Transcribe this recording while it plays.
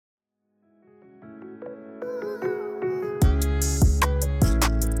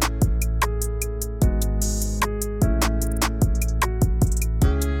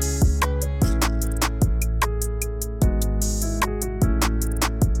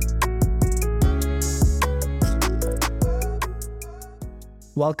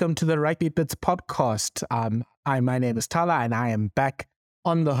Welcome to the Rugby Bits podcast. My name is Thala and I am back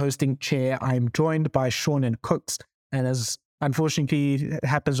on the hosting chair. I'm joined by Shaun and Kooks, and as unfortunately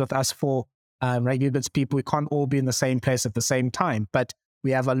happens with us for Rugby Bits people, we can't all be in the same place at the same time, but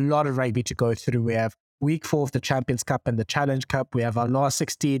we have a lot of rugby to go through. We have week 4 of the Champions Cup and the Challenge Cup. We have our last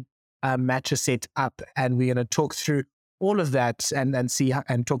 16 matches set up, and we're going to talk through all of that and see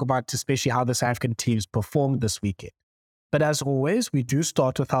and talk about especially how the South African teams performed this weekend. But as always, we do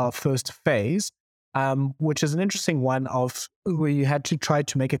start with our first phase, which is an interesting one of where you had to try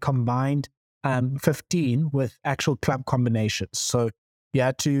to make a combined 15 with actual club combinations. So you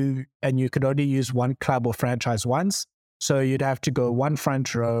had to, and you could only use one club or franchise once. So you'd have to go one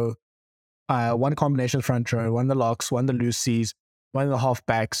front row, one combination front row, one of the locks, one of the loosies, one of the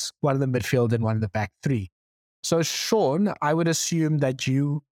halfbacks, one of the midfield, and one of the back three. So Shaun, I would assume that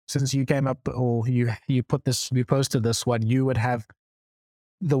you, since you came up or you posted this one, you would have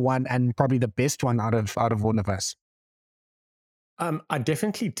the one and probably the best one out of all of us. I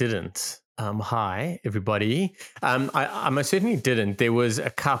definitely didn't. Hi, everybody. I most certainly didn't. There was a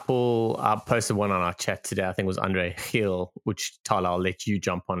couple. I posted one on our chat today. I think it was Andre Hill, which Thala, I'll let you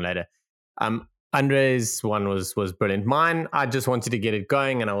jump on later. Andre's one was brilliant. Mine, I just wanted to get it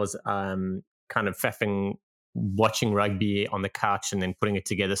going, and I was kind of faffing watching rugby on the couch and then putting it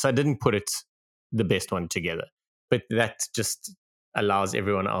together. So I didn't put the best one together, but that just allows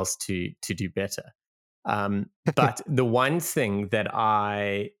everyone else to do better. But the one thing that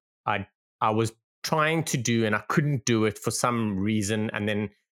I was trying to do and I couldn't do it for some reason, and then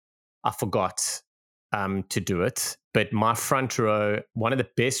I forgot to do it. But my front row, one of the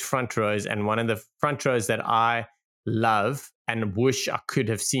best front rows and one of the front rows that I love and wish I could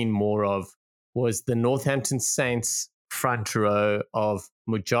have seen more of was the Northampton Saints front row of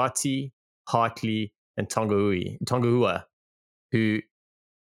Mujati, Hartley, and Tonguhua, who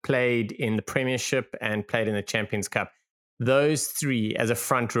played in the Premiership and played in the Champions Cup. Those three as a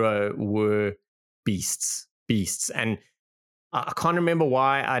front row were beasts. And I can't remember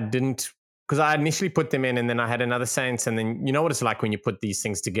why I didn't, because I initially put them in and then I had another Saints, and then you know what it's like when you put these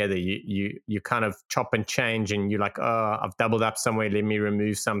things together, you kind of chop and change and you're like, oh, I've doubled up somewhere, let me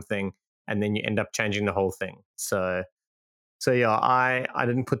remove something. And then you end up changing the whole thing. So yeah, I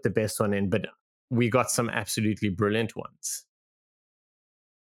didn't put the best one in, but we got some absolutely brilliant ones.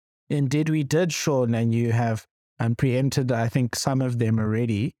 Indeed, we did, Shaun, and you have preempted, I think, some of them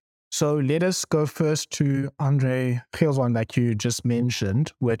already. So let us go first to Andre Hill's one that you just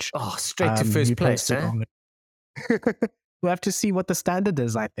mentioned, which... straight to first place, eh? We'll have to see what the standard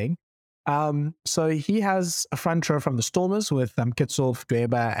is, I think. So he has a front row from the Stormers with Kitsoff,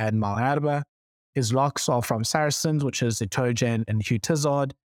 Dweba, and Malherbe. His locks are from Saracens, which is Itoje and Hugh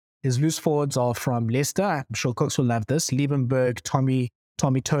Tizard. His loose forwards are from Leicester. I'm sure Kooks will love this. Liebenberg, Tommy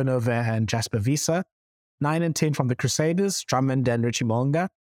Turnover, and Jasper Wiese. 9 and 10 from the Crusaders, Drummond and Richie Mo'unga.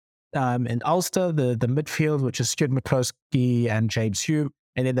 And Ulster, the midfield, which is Stuart McCloskey and James Hume.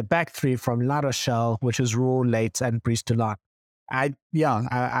 And then the back three from La Rochelle, which is Raw, Late, and Brice Dulin. I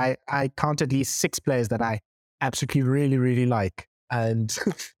count at least 6 players that I absolutely really, really like. And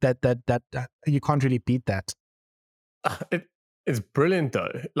that you can't really beat that. It's brilliant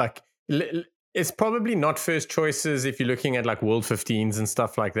though. Like, it's probably not first choices if you're looking at like World 15s and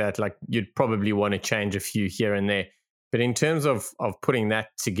stuff like that. Like, you'd probably want to change a few here and there. But in terms of putting that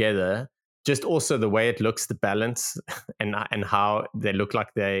together, just also the way it looks, the balance and how they look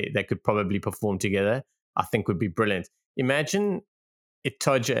like they could probably perform together, I think would be brilliant. Imagine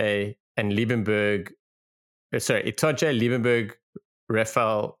Itoje, Liebenberg,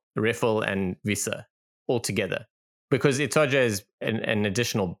 Reffel, and Wiese all together, because Itoje is an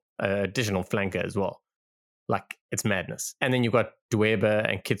additional flanker as well. Like, it's madness. And then you've got Dweba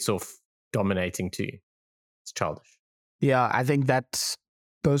and Kitsoff dominating too. It's childish. Yeah, I think that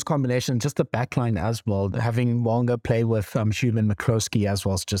those combinations, just the backline as well, having Wonga play with Hume and McCloskey as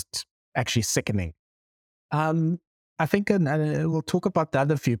well is just actually sickening. I think, and we'll talk about the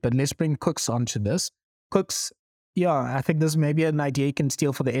other few, but let's bring Kooks onto this. Kooks, yeah, I think this may be an idea you can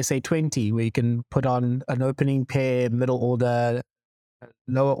steal for the SA20, where you can put on an opening pair, middle order,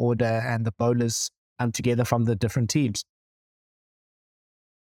 lower order, and the bowlers together from the different teams.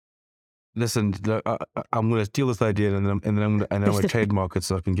 Listen, I'm going to steal this idea and then I'm going to trademark it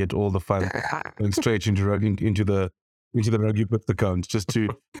so I can get all the fun going straight into the rugby with account, just to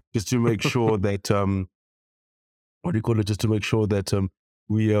make sure that just to make sure that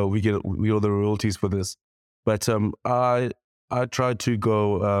we get all the royalties for this. But I tried to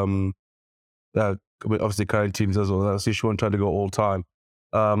go obviously current teams as well. I see Shaun tried to go all time.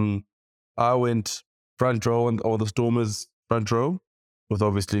 I went front row or the Stormers front row with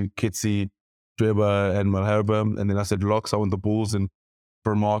obviously Kitsi, Dweba, and Malherba. And then I said locks, I went the Bulls and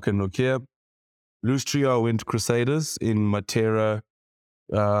Vermaak and Nokia. Loose trio, I went Crusaders in Matera,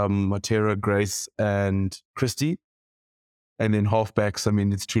 Grace, and Christie. And then halfbacks, I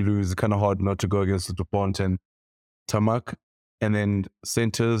mean, it's Toulouse. It's kind of hard not to go against the DuPont and Tamak. And then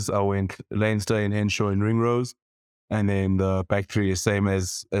centers, I went Leinster and Henshaw and Ringrose. And then the back three is same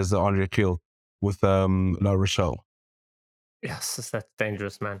as the Andre Kiel with La Rochelle. Yes, that's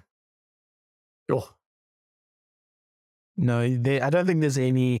dangerous, man. Oh. No, I don't think there's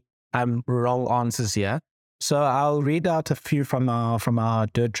any wrong answers here. So I'll read out a few from our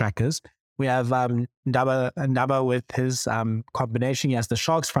dirt trackers. We have Ndaba with his combination. He has the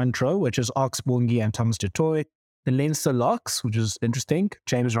Sharks front row, which is Ox, Bungi, and Thomas du Toit. The Leinster locks, which is interesting,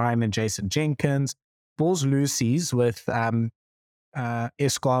 James Ryan and Jason Jenkins. Bulls Lucy's with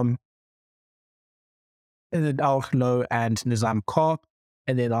Eskom, and then Alchlo and Nizam Kar.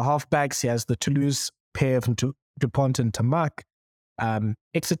 And then the halfbacks, he has the Toulouse pair of DuPont and Tamak.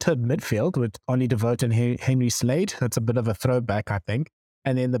 Exeter midfield with Ollie Devote and Henry Slade. That's a bit of a throwback, I think.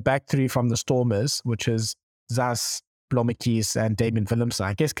 And then the back three from the Stormers, which is Zas, Blommetjies, and Damien Willemse.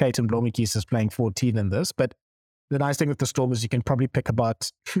 I guess Clayton Blommetjies is playing 14 in this, but the nice thing with the Stormers, you can probably pick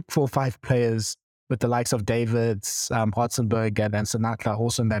about 4 or 5 players with the likes of Davids, Hartzenberg, and Sinatla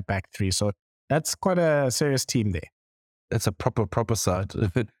also in that back three. So that's quite a serious team there. It's a proper side.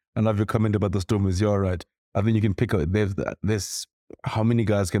 I love your comment about the Stormers. You're right. I think you can pick up, there's how many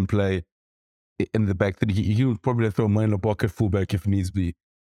guys can play in the back that you would probably throw Mine Pocket fullback if needs be.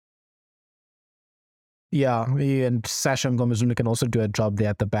 Yeah, and Sasha Ngomazulu can also do a job there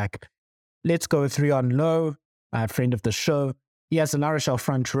at the back. Let's go 3 on low, friend of the show. He has the La Rochelle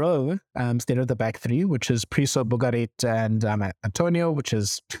front row instead of the back three, which is Priso, Bugarit, and Antonio, which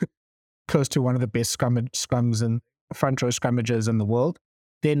is close to one of the best scrums and front row scrummagers in the world.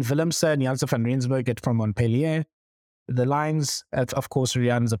 Then Willemse and Janse van Rensburg get from Montpellier. The Lions, of course,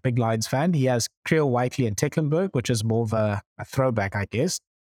 Rian's a big Lions fan. He has Creel, Whiteley, and Tecklenburg, which is more of a throwback, I guess.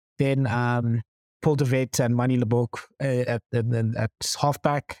 Then Paul de Vet and Manny Lebouk at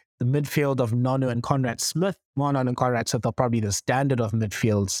halfback. The midfield of Nonu and Conrad Smith. Nonu and Conrad Smith are probably the standard of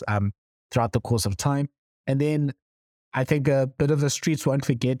midfields throughout the course of time. And then I think a bit of the streets won't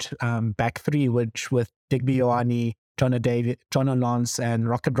forget back three, which with Digby Ioane, John Lance, and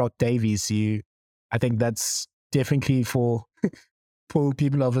Rocket Rock Davies. I think that's definitely for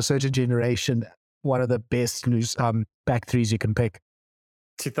people of a certain generation, one of the best loose back threes you can pick.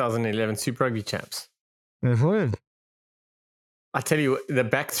 2011 Super Rugby champs. Mm-hmm. I tell you, the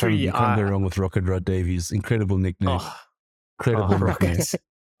back three. You can't go wrong with Rocket Rod Davies. Incredible nickname. Incredible nickname.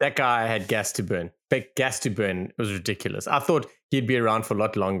 That guy had gas to burn. But gas to burn, it was ridiculous. I thought he'd be around for a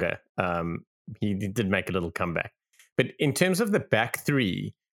lot longer. He did make a little comeback. But in terms of the back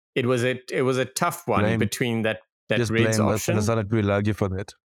three, it was a tough one between that Reds option. That's not really argue for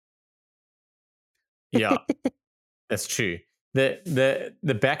that. Yeah, that's true.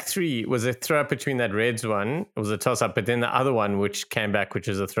 The back three was a throw up between that Reds one. It was a toss up, but then the other one, which came back, which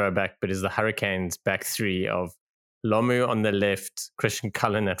is a throwback, but is the Hurricanes back three of Lomu on the left, Christian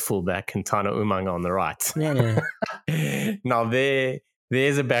Cullen at fullback, and Tana Umanga on the right. Yeah. Now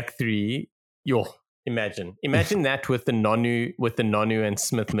there's a back three. Imagine that with the Nonu and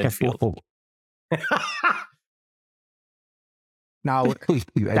Smith midfield. Now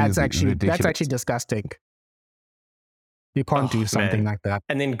that's actually disgusting. You can't do something like that.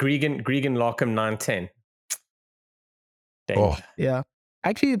 And then Gregan Larkham 9-10. Yeah.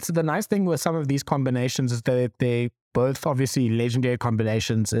 Actually, it's the nice thing with some of these combinations is that they both obviously legendary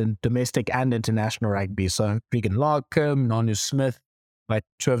combinations in domestic and international rugby. So Gregan Larkham, Nonu Smith, like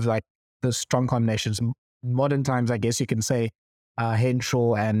two of like the strong combinations. Modern times, I guess you can say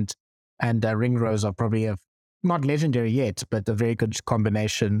Henshaw and Ringrose are probably not legendary yet, but a very good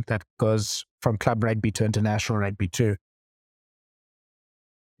combination that goes from club rugby to international rugby too.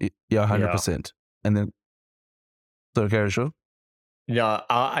 Yeah, 100%. And then, so Gareth, yeah,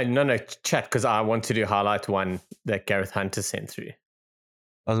 no, chat, because I wanted to highlight one that Gareth Hunter sent through.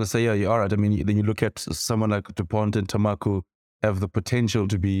 I was going to say, yeah, you're all right. I mean, then you look at someone like DuPont and Tamaku have the potential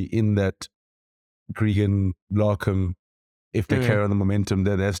to be in that Gregan, Larkham, if they carry on the momentum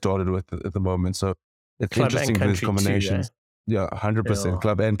that they've started with at the moment. So it's club interesting for these combinations. Too, yeah, 100%,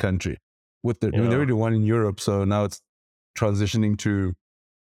 club and country. I mean, they already won in Europe, so now it's transitioning to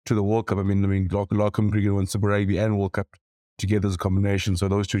the World Cup. I mean, Larkham, Gregan won Super Rugby and World Cup together as a combination. So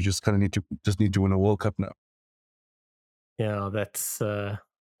those two just kind of need to win a World Cup now. Yeah, that's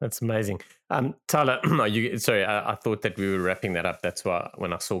That's amazing. Thala, sorry, I thought that we were wrapping that up. That's why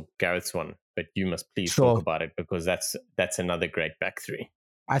when I saw Gareth's one, but you must please talk about it because that's another great back three.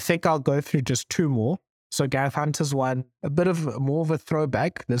 I think I'll go through just two more. So Gareth Hunter's one, a bit of more of a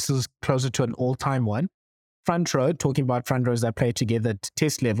throwback. This is closer to an all-time one. Front row, talking about front rows that play together at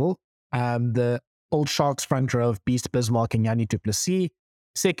test level. The Old Sharks front row of Beast Bismarck and Yanni du Plessis.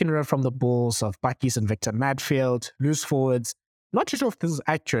 Second row from the Bulls of Buckies and Victor Madfield. Loose forwards. Not sure if this is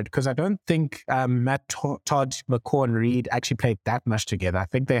accurate because I don't think Matt, Todd, McCaw and Reed actually played that much together. I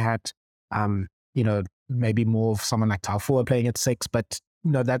think they had, maybe more of someone like Taufua playing at 6, but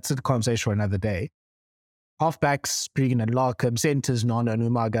no, that's a conversation for another day. Halfbacks, Bregan and Larkham. Centers, Nana and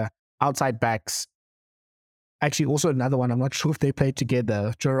Umaga. Outside backs. Actually, also another one. I'm not sure if they played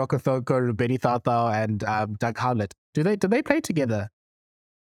together. Joe Rokethoko, Rubeni Thathau, and Doug Howlett. Do they play together?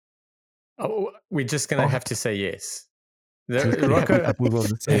 Oh, we're just going to have to say yes. We will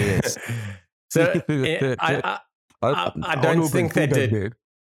say yes. So I don't think they did.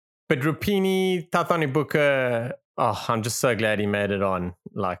 But Rupini, Tathani Booker, I'm just so glad he made it on.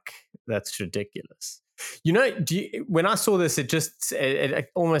 Like, that's ridiculous. When I saw this, it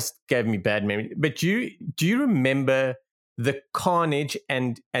almost gave me bad memory. But do you remember the carnage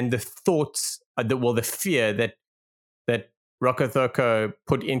and the thoughts, the fear that Rokethoko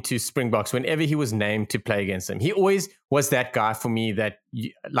put into Springboks whenever he was named to play against them? He always was that guy for me that,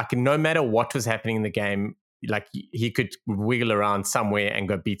 no matter what was happening in the game, like he could wiggle around somewhere and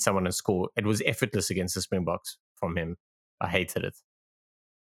go beat someone and score. It was effortless against the Springboks from him. I hated it.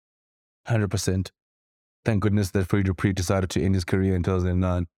 100%. Thank goodness that Fred Dupree decided to end his career in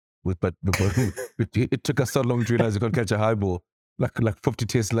 2009. But it took us so long to realize he could catch a high ball, like 50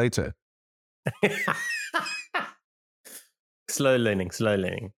 tests later. Slow learning.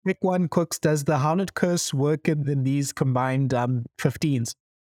 Pick one, Kooks. Does the Howlett curse work in these combined 15s?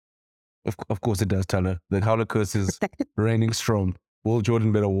 Of course it does, Thala. The Howlett curse is reigning strong. Will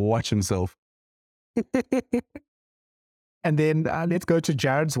Jordan better watch himself. And then let's go to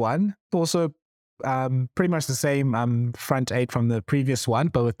Jared's one. Also, pretty much the same front eight from the previous one,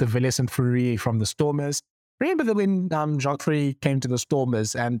 but with the Villiers and Fourie from the Stormers. Remember when Jacques Fourie came to the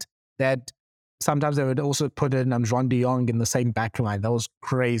Stormers and that sometimes they would also put in Juan de Jong in the same back line. That was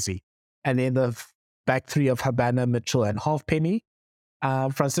crazy. And then the back three of Habana, Mitchell, and Halfpenny.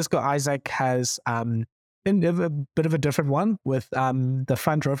 Francisco Isaac has a bit of a different one with the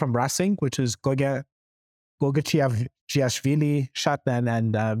front row from Racing, which is Goga Giashvili, Shatnan,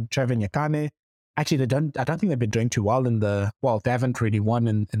 and Trevin Yakane. Actually, I don't think they've been doing too well they haven't really won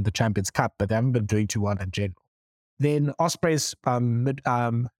in the Champions Cup, but they haven't been doing too well in general. Then Ospreys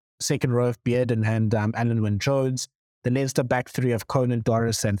second row of Beard and Alan Wynne-Jones. The Leinster back three of Conan,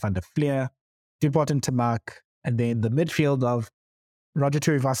 Doris, and Van der Fleer. Dupont and Tamak. And then the midfield of Roger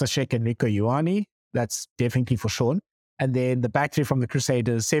Tuivasa-Sheck and Nico Ioane. That's definitely for Shaun. And then the back three from the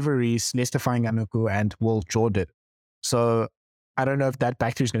Crusaders, Severis, Lester Fainganuku, and Will Jordan. So I don't know if that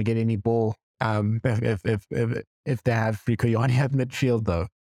back three is going to get any ball if they have Rico Ioane at midfield, though.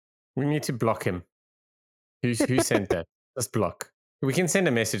 We need to block him. Who sent that? Let's block. We can send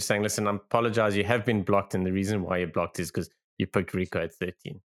a message saying, listen, I apologize, you have been blocked, and the reason why you're blocked is because you picked Rico at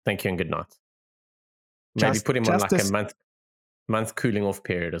 13. Thank you and good night. Maybe put him on like a month cooling off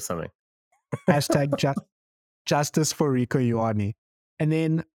period or something. Hashtag justice for Rico Ioane. And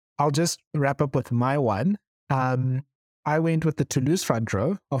then I'll just wrap up with my one. I went with the Toulouse front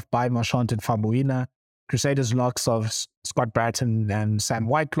row of Bai Marchant and Famuina, Crusaders locks of Scott Bratton and Sam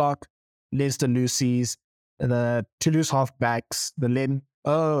Whitelock, Leicester Lucy's, the Toulouse halfbacks, the Len.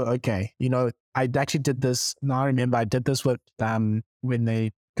 Oh, okay. I actually did this. Now I remember I did this with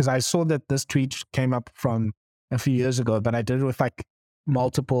because I saw that this tweet came up from a few years ago, but I did it with like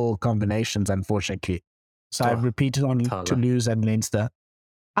multiple combinations, unfortunately. So I repeated on Thala. Toulouse and Leinster.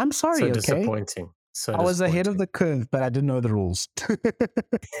 I'm sorry, okay? Disappointing. I was ahead of the curve, but I didn't know the rules.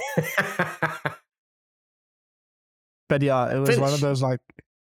 But yeah, it was one of those like...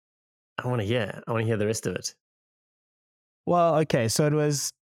 I want to hear the rest of it. Well, okay, so it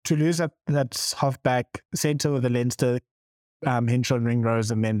was Toulouse that's halfback, centre with the Leinster, Henshaw and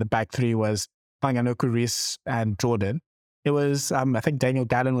Ringrose, and then the back three was Fainganuku, Rees, and Jordan. It was, I think Daniel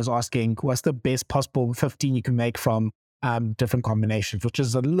Gallen was asking, what's the best possible 15 you can make from different combinations, which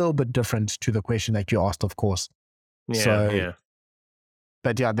is a little bit different to the question that you asked, of course. Yeah.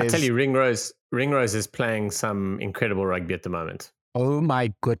 But yeah, I tell you, Ringrose is playing some incredible rugby at the moment. Oh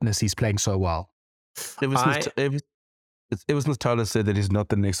my goodness, he's playing so well. Ever since Tyler said that he's not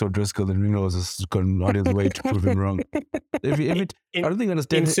the next O'Driscoll, and Ringrose has gone out of his way to prove him wrong. I don't think I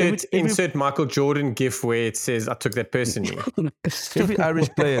understand. Insert Michael Jordan gif where it says, "I took that personally." Every Irish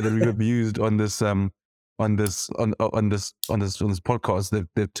player that we've abused on this podcast,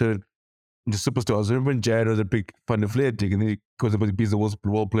 they've turned into superstars. Remember when Jared was a big Van der Flair dig, and then he goes up and he's the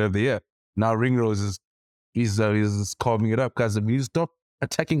world player of the year. Now Ringrose is carving it up, guys. We need to stop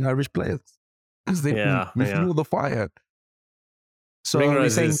attacking Irish players because we fuel the fire. So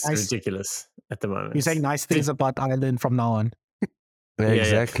Ringrose is ridiculous at the moment. You're saying nice things about Ireland from now on.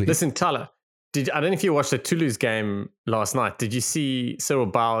 Exactly. Listen, Thala, I don't know if you watched the Toulouse game last night. Did you see Cyril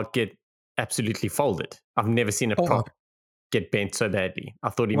Bow get absolutely folded? I've never seen a prop get bent so badly. I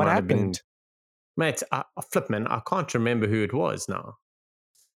thought he might have been. Mate, flip, man. I can't remember who it was now.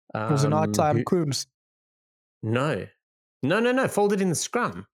 Was it not Coombs? No. Folded in the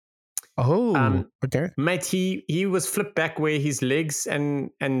scrum. Oh, okay. Mate, he was flipped back where his legs and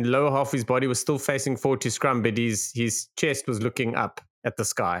lower half of his body was still facing forward to scrum, but his chest was looking up at the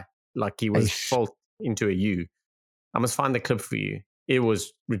sky like he was folded into a U. I must find the clip for you. It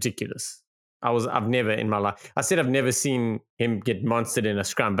was ridiculous. I've never in my life. I said I've never seen him get monstered in a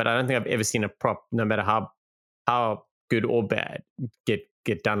scrum, but I don't think I've ever seen a prop, no matter how good or bad,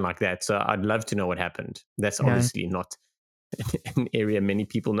 get done like that. So I'd love to know what happened. That's obviously not an area many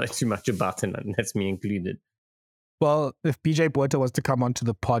people know too much about, and that's me included. Well, if BJ Botha was to come onto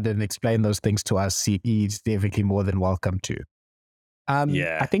the pod and explain those things to us, he's definitely more than welcome to.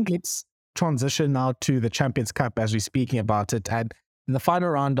 I think let's transition now to the Champions Cup as we're speaking about it. And in the final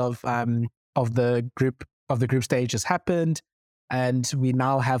round of the group stage has happened, and we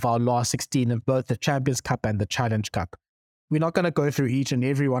now have our last 16 of both the Champions Cup and the Challenge Cup. We're not going to go through each and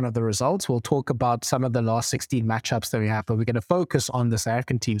every one of the results. We'll talk about some of the last 16 matchups that we have, but we're going to focus on the South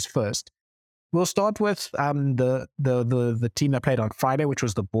African teams first. We'll start with the team that played on Friday, which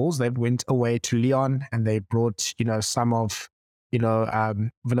was the Bulls. They went away to Lyon, and they brought some of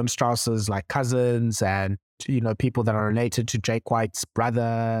Willem Strauss's like cousins and people that are related to Jake White's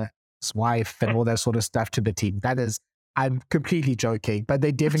brother, his wife, and all that sort of stuff to the team. That is, I'm completely joking, but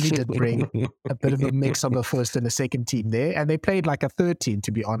they definitely did bring a bit of a mix of the first and the second team there. And they played like a third team,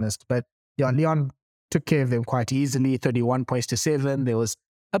 to be honest. But Lyon took care of them quite easily, 31 points to 7. There was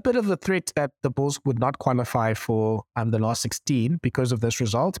a bit of a threat that the Bulls would not qualify for the last 16 because of this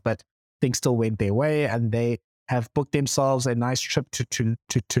result, but things still went their way, and they have booked themselves a nice trip to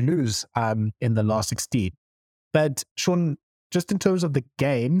Toulouse in the last 16. But Shaun, just in terms of the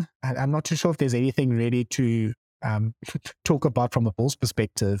game, I'm not too sure if there's anything really to talk about from a Bulls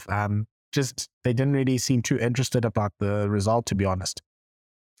perspective. Just they didn't really seem too interested about the result, to be honest.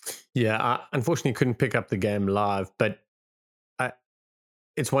 Yeah, I unfortunately couldn't pick up the game live, but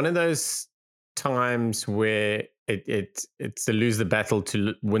it's one of those times where it's a lose the battle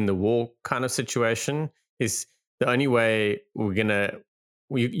to win the war kind of situation. Is the only way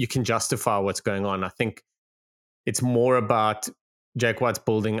you can justify what's going on. I think it's more about Jake White's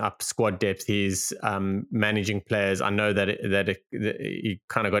building up squad depth. He's managing players. I know that he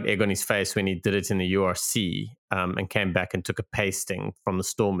kind of got egg on his face when he did it in the URC and came back and took a pasting from the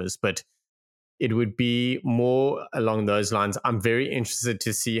Stormers. But it would be more along those lines. I'm very interested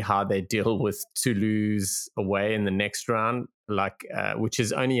to see how they deal with Toulouse away in the next round, which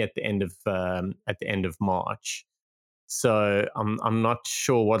is only at the end of March. So I'm not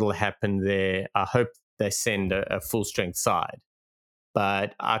sure what will happen there. I hope they send a full strength side,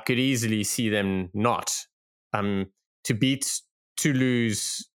 but I could easily see them not. To beat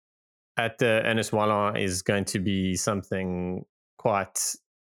Toulouse at the Ernest Wallin is going to be something quite.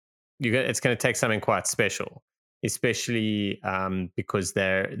 It's going to take something quite special, especially because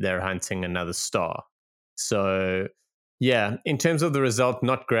they're hunting another star. So, yeah, in terms of the result,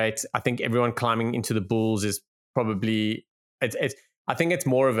 not great. I think everyone climbing into the Bulls is probably. I think it's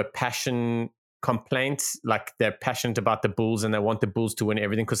more of a passion complaint. Like they're passionate about the Bulls and they want the Bulls to win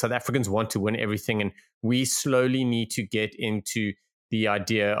everything because South Africans want to win everything, and we slowly need to get into the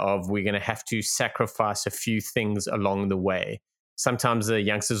idea of we're going to have to sacrifice a few things along the way. Sometimes the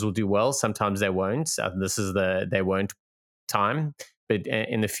youngsters will do well, sometimes they won't. This is they won't time, but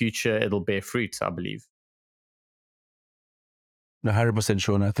in the future it'll bear fruit, I believe. 100%,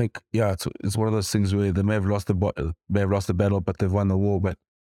 Shaun. I think it's one of those things where they may have lost the battle, but they've won the war. But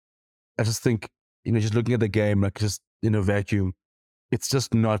I just think just looking at the game, like just in a vacuum, it's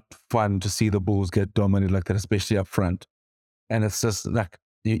just not fun to see the Bulls get dominated like that, especially up front. And it's just like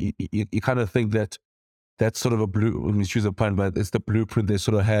you kind of think that. That's sort of let me choose a pun, but it's the blueprint they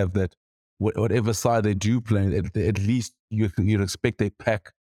sort of have that whatever side they do play, at least you'd expect a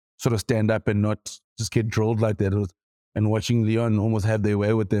pack sort of stand up and not just get drilled like that. And watching Lyon almost have their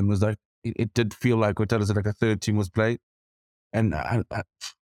way with them was like, it did feel like what like a third team was playing. And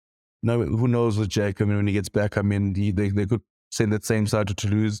no, who knows with Jake? I mean, when he gets back, I mean, they could send that same side to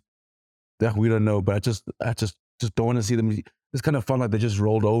Toulouse. Yeah, we don't know, but I just don't want to see them. It's kind of fun, like they just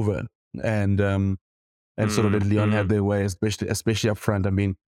rolled over and sort of let Lyon have their way, especially up front. I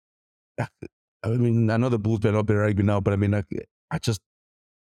mean, I know the Bulls better not be rugby now, but I mean, I can't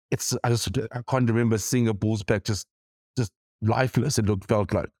remember seeing a Bulls pack just lifeless.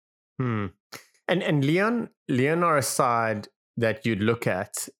 Felt like. And Lyon are a side that you'd look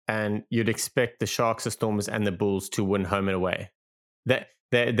at and you'd expect the Sharks, the Stormers, and the Bulls to win home and away. They're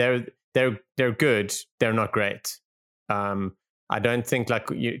good. They're not great. I don't think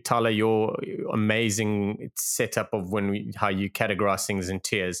Thala, your amazing setup of how you categorize things in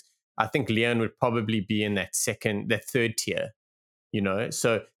tiers. I think Lyon would probably be in that third tier.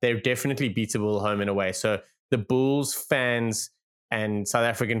 So they're definitely beatable home and away. So the Bulls fans and South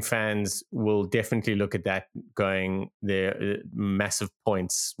African fans will definitely look at that going, their massive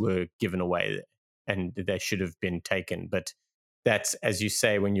points were given away and they should have been taken. But that's, as you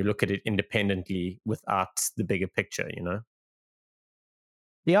say, when you look at it independently without the bigger picture,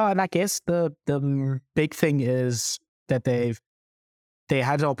 Yeah, and I guess the big thing is that they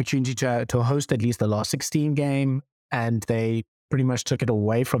had an opportunity to host at least the last 16 game, and they pretty much took it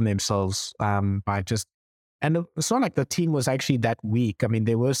away from themselves by just. And it's not like the team was actually that weak. I mean,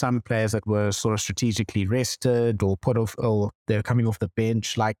 there were some players that were sort of strategically rested or put off, or they're coming off the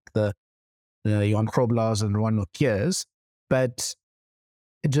bench, like the Jan Kroblers and Ron Kiers. But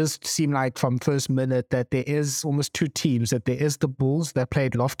it just seemed like from first minute that there is almost two teams. That there is the Bulls that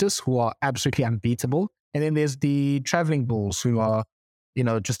played Loftus, who are absolutely unbeatable, and then there's the traveling Bulls, who are,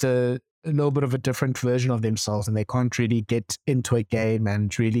 just a little bit of a different version of themselves, and they can't really get into a game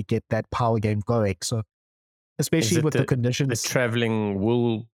and really get that power game going. So. Especially with the conditions. The traveling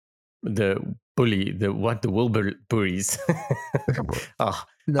wool, the bully, the Woolburys. I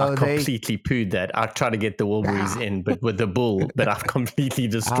completely pooed that. I tried to get the Woolburys in, but with the bull, but I've completely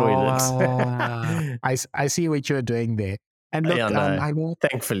destroyed it. I see what you're doing there. And look, I know,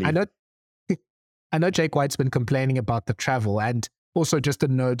 thankfully. I know Jake White's been complaining about the travel, and also just a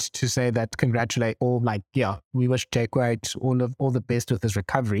note to say that we wish Jake White all the best with his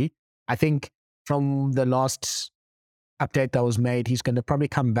recovery. I think from the last update that was made, he's going to probably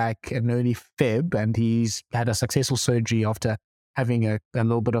come back in early Feb, and he's had a successful surgery after having a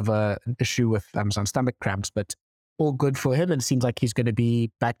little bit of an issue with some stomach cramps, but all good for him, and it seems like he's going to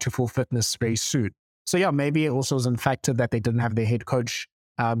be back to full fitness very soon. So yeah, maybe it also was in factor that they didn't have their head coach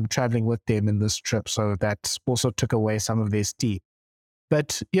traveling with them in this trip, so that also took away some of their steam.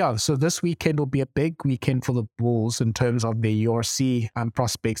 But yeah, so this weekend will be a big weekend for the Bulls in terms of their URC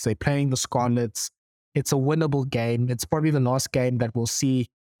prospects. They're playing the Scarlets. It's a winnable game. It's probably the last game that we'll see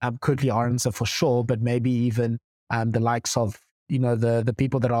Kurtley Arendse for sure, but maybe even the likes of the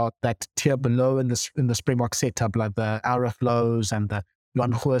people that are that tier below in the Springbok setup, like the Aura Flows and the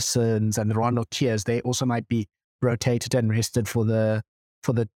Johan Goossens and the Ronald Kiers. They also might be rotated and rested for the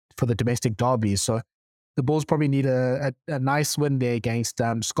domestic derbies. So the Bulls probably need a nice win there against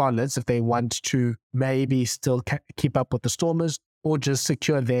Scarlets if they want to maybe still keep up with the Stormers, or just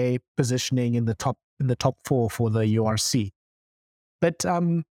secure their positioning in the top 4 for the URC. But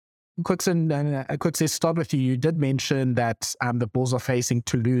Kooks, let's start with you. You did mention that the Bulls are facing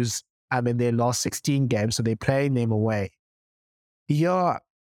Toulouse in their last 16 games, so they're playing them away. Yeah,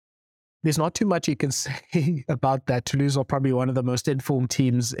 there's not too much you can say about that. Toulouse are probably one of the most informed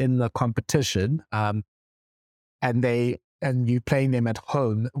teams in the competition. And you playing them at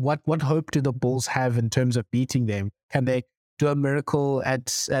home. What hope do the Bulls have in terms of beating them? Can they do a miracle at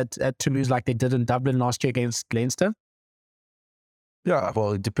Toulouse like they did in Dublin last year against Leinster? Yeah,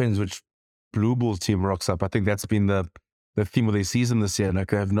 well, it depends which Blue Bulls team rocks up. I think that's been the theme of their season this year.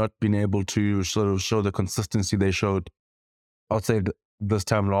 Like, they have not been able to sort of show the consistency they showed, I would say, this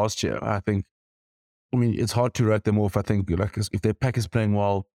time last year. I mean, it's hard to write them off. I think, like, if their pack is playing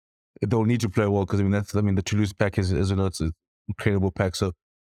well, they'll need to play well, because the Toulouse pack is it's an incredible pack. So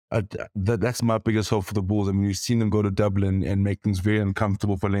that's my biggest hope for the Bulls. I mean, we've seen them go to Dublin and make things very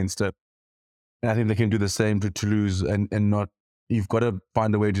uncomfortable for Leinster, and I think they can do the same to Toulouse. And not, you've got to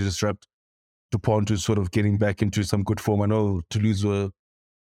find a way to disrupt Dupont, to sort of getting back into some good form. I know Toulouse were,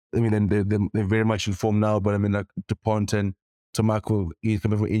 they're very much in form now, but I mean, like, Dupont and Tomako, he's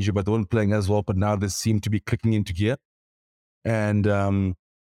coming from injury, but they weren't playing as well. But now they seem to be clicking into gear, and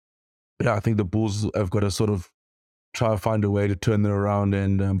I think the Bulls have got to sort of try to find a way to turn them around.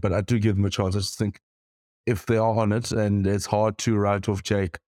 And but I do give them a chance. I just think if they are on it, and it's hard to write off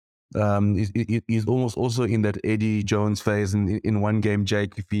Jake. He's almost also in that Eddie Jones phase. In one game,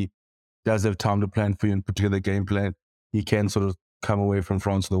 Jake, if he does have time to plan for you and put together a game plan, he can sort of come away from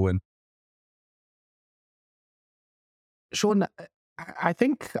France with a win. Shaun, I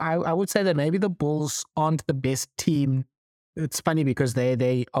think I would say that maybe the Bulls aren't the best team. It's funny because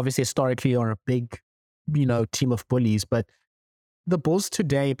they obviously historically are a big, team of bullies, but the Bulls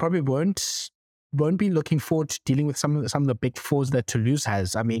today probably won't be looking forward to dealing with some of the big fours that Toulouse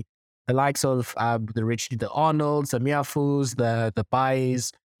has. I mean, the likes of the Arnolds, the Miafus, the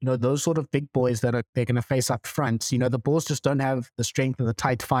Bays, those sort of big boys that they're going to face up front. The Bulls just don't have the strength of the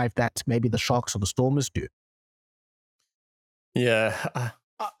tight five that maybe the Sharks or the Stormers do. Yeah,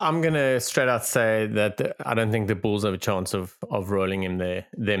 I'm going to straight out say that I don't think the Bulls have a chance of rolling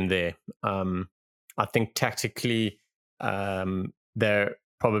them there. I think tactically they're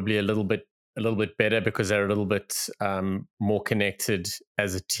probably a little bit better because they're a little bit more connected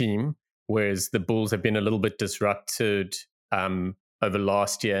as a team, whereas the Bulls have been a little bit disrupted over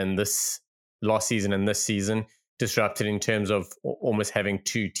last season and this season, disrupted in terms of almost having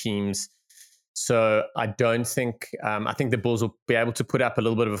two teams. So I don't think I think the Bulls will be able to put up a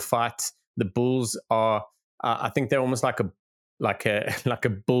little bit of a fight. The Bulls are, I think they're almost like a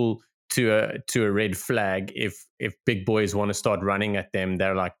bull to a red flag. If big boys want to start running at them,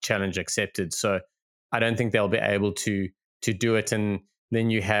 they're like challenge accepted. So I don't think they'll be able to do it. And then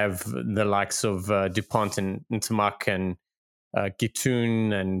you have the likes of Dupont and Ntamak and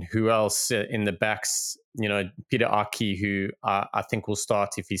Gitoon and who else in the backs, Peter Aki, who I think will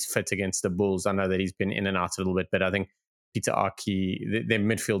start if he's fit against the Bulls. I know that he's been in and out a little bit, but I think Peter Aki, their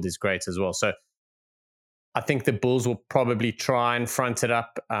midfield is great as well. So I think the Bulls will probably try and front it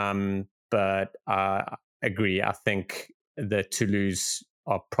up, but I agree. I think the Toulouse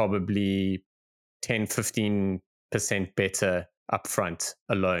are probably 10-15% better up front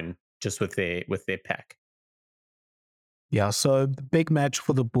alone, just with their pack. Yeah, so the big match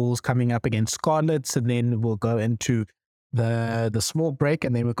for the Bulls coming up against Scarlets, and then we'll go into the small break,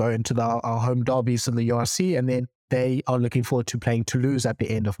 and then we'll go into our home derbies in the URC, and then they are looking forward to playing Toulouse at the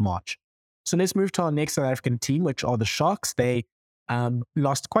end of March. So let's move to our next South African team, which are the Sharks. They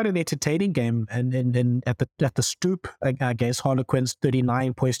lost quite an entertaining game and at the Stoop against Harlequins,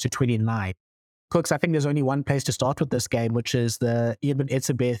 39 points to 29. Kooks, I think there's only one place to start with this game, which is the Eben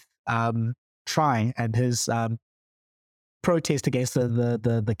Etzebeth try and his protest against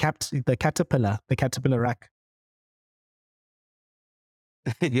the Caterpillar Ruck.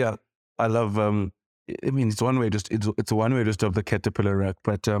 Yeah, I love. It's one way it's a one way to stop the Caterpillar Ruck,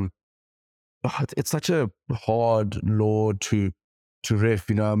 but it's such a hard law to ref.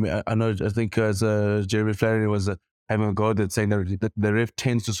 I think as Jeremy Flannery was having a go at saying that the ref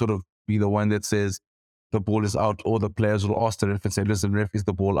tends to sort of be the one that says the ball is out, or the players will ask the ref and say, "Listen, ref, is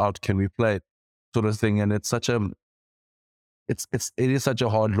the ball out? Can we play?" Sort of thing, and it's such a it is such a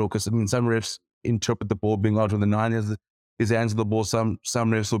hard law because some refs interpret the ball being out when the 9 is his hands on the ball. Some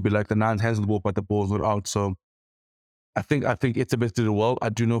refs will be like the 9's hands on the ball, but the ball's not out. So I think Etzebeth did it well. I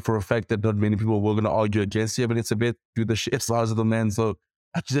do know for a fact that not many people were going to argue against him, but Etzebeth do the shit size of the man. So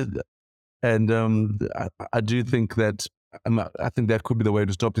I do think that I think that could be the way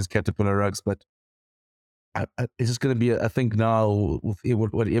to stop these Caterpillar Rucks, but it's just going to be. I think now with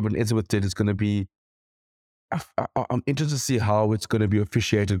what Eben Etzebeth did, it's going to be. I'm interested to see how it's going to be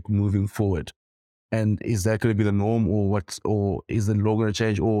officiated moving forward. And is that going to be the norm, or is the law going to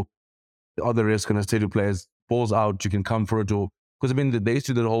change, or are the refs going to say to players, ball's out, you can come for it? Or because they used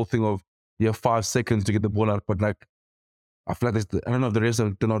to do the whole thing of you have 5 seconds to get the ball out, but like I feel like I don't know if the refs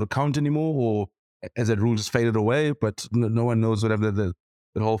don't know how to count anymore, or as that rule just faded away. But no one knows whatever the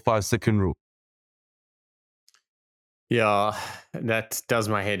whole 5-second rule. Yeah, that does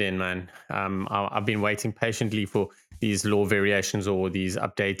my head in, man. I've been waiting patiently for these law variations or these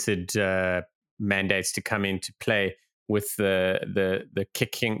updated mandates to come into play with the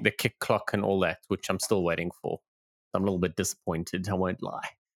kick clock and all that, which I'm still waiting for. I'm a little bit disappointed, I won't lie.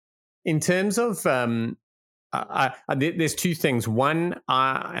 In terms of there's two things. One,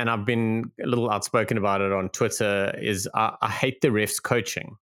 and I've been a little outspoken about it on Twitter, is I hate the refs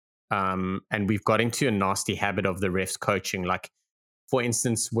coaching. And we've got into a nasty habit of the refs coaching. Like, for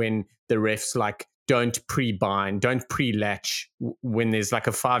instance, when the refs don't pre-bind, don't pre-latch, when there's like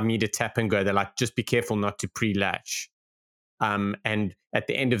a 5-meter tap and go, they're like, just be careful not to pre-latch. And at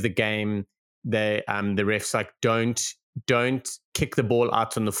the end of the game, the refs like, don't kick the ball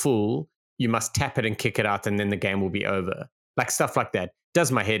out on the full. You must tap it and kick it out, and then the game will be over. Like stuff like that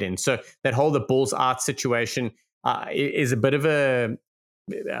does my head in. So that whole the balls out situation is a bit of a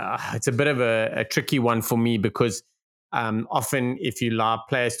tricky one for me, because often if you allow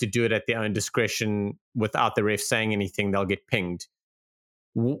players to do it at their own discretion without the ref saying anything, they'll get pinged.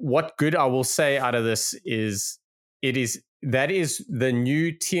 What good I will say out of this is that is the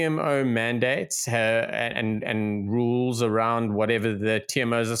new TMO mandates and rules around whatever the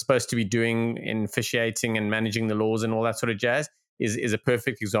TMOs are supposed to be doing in officiating and managing the laws and all that sort of jazz is a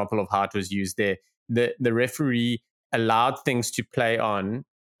perfect example of how it was used there. The referee allowed things to play on,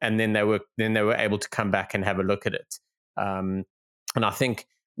 and then they were able to come back and have a look at it. And I think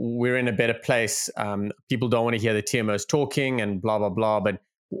we're in a better place. People don't want to hear the TMOs talking and blah, blah, blah, but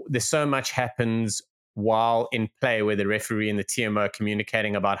there's so much happens while in play where the referee and the TMO are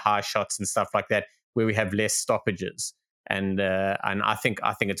communicating about high shots and stuff like that, where we have less stoppages. And I think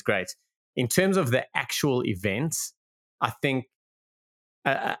it's great. In terms of the actual events, I think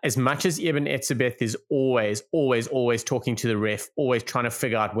as much as Eben Etzebeth is always talking to the ref, always trying to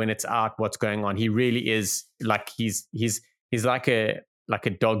figure out when it's out, what's going on, he really is like he's like a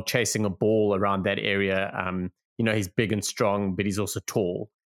dog chasing a ball around that area. He's big and strong, but he's also tall.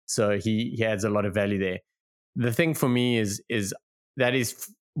 So he adds a lot of value there. The thing for me is that is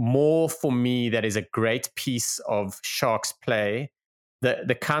more for me, that is a great piece of Sharks play.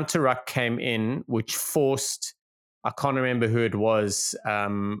 The counter ruck came in, which forced, I can't remember who it was,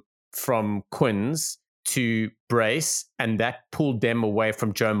 from Quins to brace, and that pulled them away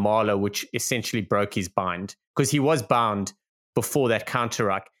from Joe Marler, which essentially broke his bind, because he was bound before that counter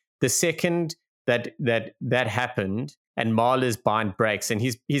ruck. The second that happened and Marler's bind breaks, and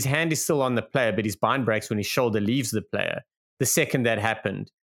his hand is still on the player, but his bind breaks when his shoulder leaves the player. The second that happened,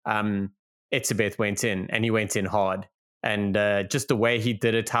 Etzebeth went in, and he went in hard. And just the way he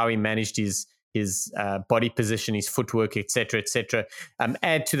did it, how he managed his body position, his footwork, etc., etc.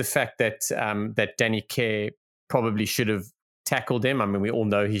 Add to the fact that Danny Kerr probably should have tackled him. I mean, we all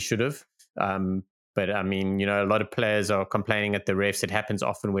know he should have. But I mean, a lot of players are complaining at the refs. It happens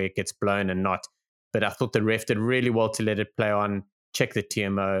often where it gets blown and not. But I thought the ref did really well to let it play on, check the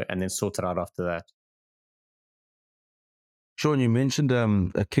TMO, and then sort it out after that. Shaun, you mentioned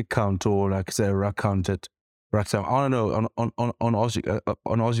a kick count, or like say a ruck count at ruck time. I don't know, on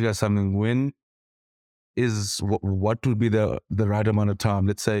Aussie guys something. When is what would be the right amount of time?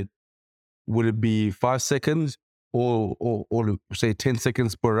 Let's say, would it be 5 seconds or say 10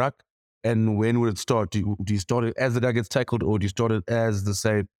 seconds per ruck? And when would it start? Do you start it as the guy gets tackled, or do you start it as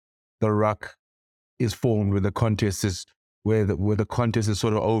the ruck is formed, where the contest is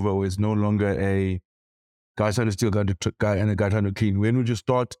sort of over, where it's no longer a guy trying to steal guy and a guy trying to clean? When would you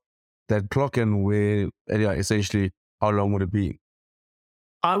start that clock, and essentially how long would it be?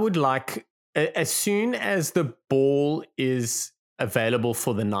 I would like, as soon as the ball is available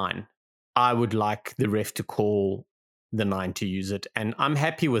for the 9, I would like the ref to call the 9 to use it. And I'm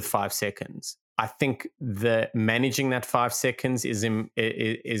happy with 5 seconds. I think the managing that 5 seconds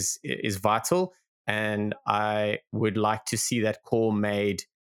is vital. And I would like to see that call made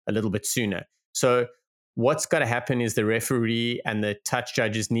a little bit sooner. So what's got to happen is the referee and the touch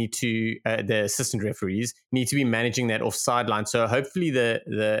judges the assistant referees need to be managing that offside line. So hopefully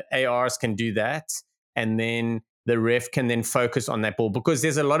the ARs can do that, and then the ref can then focus on that ball, because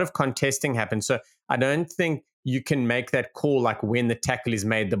there's a lot of contesting happen. So I don't think you can make that call like when the tackle is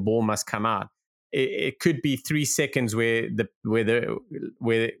made, the ball must come out. It could be 3 seconds where the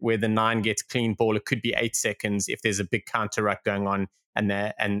 9 gets clean ball. It could be 8 seconds if there's a big counter ruck going on, and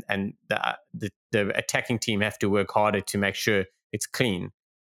the attacking team have to work harder to make sure it's clean.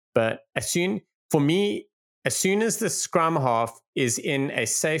 But as soon as the scrum half is in a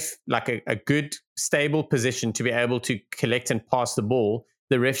safe, like a good stable position to be able to collect and pass the ball,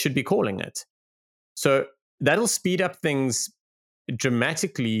 the ref should be calling it. So that'll speed up things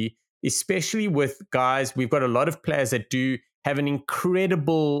dramatically, especially with guys. We've got a lot of players that do have an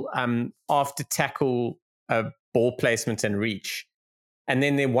incredible after tackle ball placement and reach. And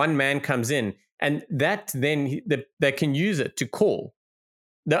then one man comes in, and that then they can use it to call.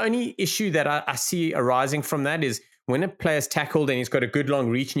 The only issue that I see arising from that is when a player's tackled and he's got a good long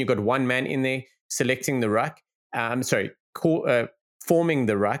reach, and you've got one man in there selecting the ruck, forming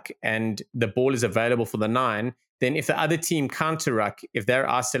the ruck, and the ball is available for the 9, then if the other team counter ruck, if they're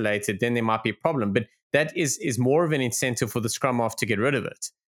isolated, then there might be a problem. But that is more of an incentive for the scrum half to get rid of it.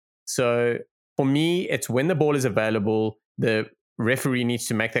 So for me, it's when the ball is available, the referee needs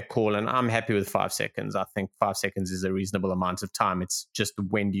to make that call, and I'm happy with 5 seconds. I think 5 seconds is a reasonable amount of time. It's just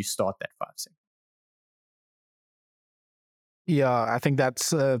when do you start that 5 seconds? Yeah, I think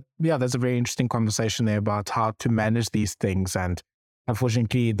that's a very interesting conversation there about how to manage these things. And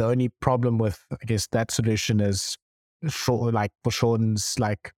unfortunately, the only problem with, I guess, that solution is for Shaun's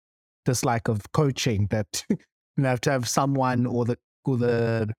dislike of coaching, that you have to have someone or the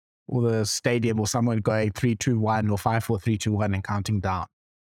stadium or someone going 3-2-1 or 5-4-3-2-1 and counting down.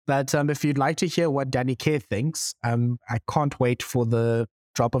 But if you'd like to hear what Danny Kerr thinks, I can't wait for the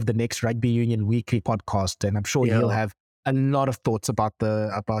drop of the next Rugby Union Weekly podcast, and I'm sure he'll have a lot of thoughts about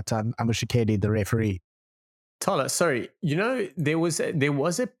Amushikedi, the referee. Thala, sorry, there was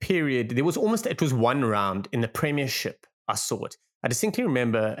a period. It was one round in the Premiership. I saw it. I distinctly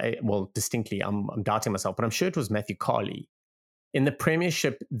remember. I'm doubting myself, but I'm sure it was Matthew Carley in the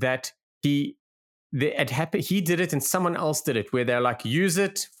Premiership that it happened. He did it, and someone else did it, where they're like, use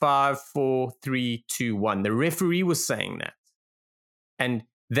it 5, 4, 3, 2, 1. The referee was saying that, and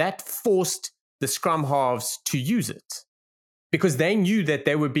that forced the scrum halves to use it because they knew that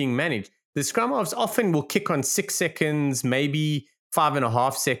they were being managed. The scrum halves often will kick on 6 seconds, maybe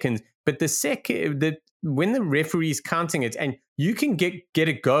 5.5 seconds, but when the referee is counting it, and you can get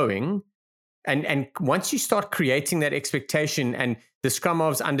it going, and once you start creating that expectation, and the scrum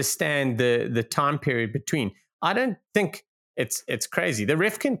halves understand the time period between, I don't think it's crazy. The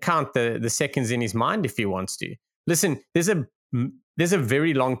ref can count the seconds in his mind if he wants to. Listen, there's a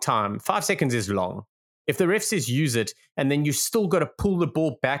very long time. 5 seconds is long. If the ref says use it, and then you still got to pull the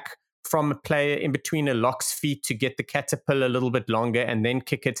ball back from a player in between a lock's feet to get the caterpillar a little bit longer and then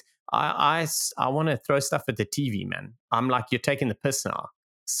kick it, I want to throw stuff at the TV, man. I'm like, you're taking the piss now.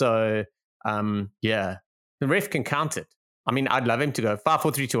 So, the ref can count it. I mean, I'd love him to go 5,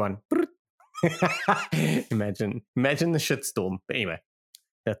 4, 3, 2, 1. Imagine the shitstorm. But anyway,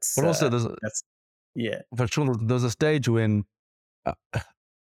 that's. But also, For sure, there's a stage when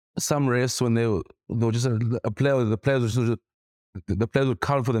some refs, when they were just the players would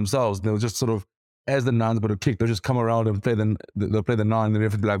count for themselves. They'll just sort of, as the nine's about to kick, they'll just come around and they'll play the nine, and the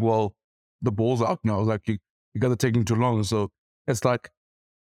ref would be like, well, the ball's out now. I was like, you guys are taking too long. So it's like,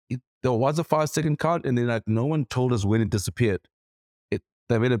 there was a 5-second count, and then like no one told us when it disappeared.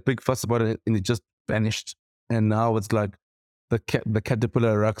 They made a big fuss about it, and it just vanished. And now it's like the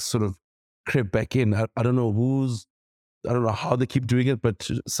Caterpillar Rucks sort of crept back in. I don't know how they keep doing it, but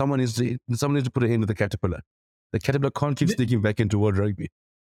someone needs to put an end to the Caterpillar. The Caterpillar can't keep sneaking back into World Rugby.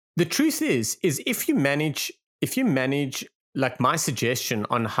 The truth is if you manage, like my suggestion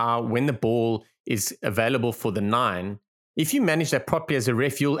on how, when the ball is available for the 9, if you manage that properly as a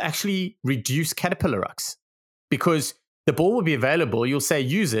ref, you'll actually reduce Caterpillar Rucks, because the ball will be available. You'll say,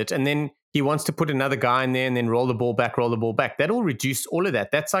 use it. And then he wants to put another guy in there and then roll the ball back. That'll reduce all of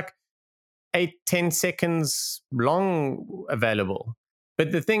that. That's like 8-10 seconds long available.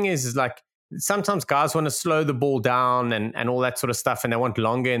 But the thing is like, sometimes guys want to slow the ball down and all that sort of stuff, and they want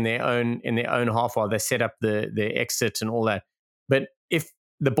longer in their own half while they set up the exit and all that. But if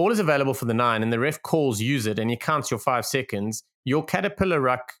the ball is available for the 9 and the ref calls use it and he counts your 5 seconds, your Caterpillar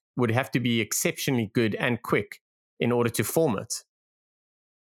Ruck would have to be exceptionally good and quick in order to form it.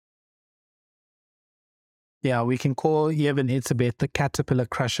 Yeah, we can call Eben Etzebeth the Caterpillar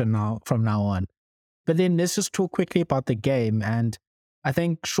Crusher from now on. But then let's just talk quickly about the game. And I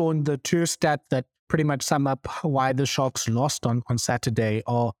think, Shaun, the two stats that pretty much sum up why the Sharks lost on Saturday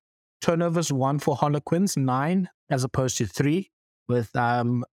are turnovers won for Harlequins, 9 as opposed to 3, with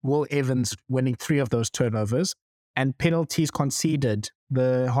Will Evans winning 3 of those turnovers, and penalties conceded.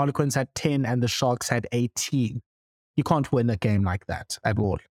 The Harlequins had 10 and the Sharks had 18. You can't win a game like that at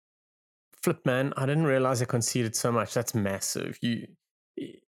all. Flip, man, I didn't realize I conceded so much. That's massive.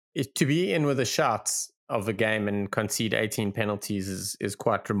 To be in with the shots of a game and concede 18 penalties is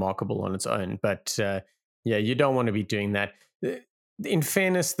quite remarkable on its own. But you don't want to be doing that. In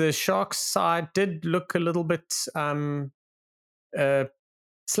fairness, the Sharks side did look a little bit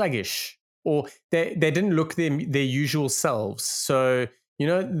sluggish, or they didn't look their usual selves. So,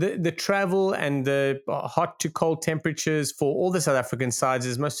 the travel and the hot to cold temperatures for all the South African sides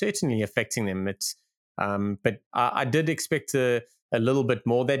is most certainly affecting them. It's but I did expect a little bit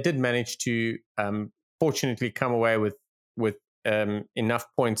more. They did manage to fortunately come away with enough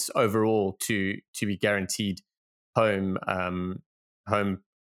points overall to be guaranteed home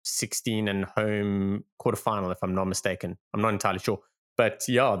 16 and home quarterfinal, if I'm not mistaken. I'm not entirely sure. But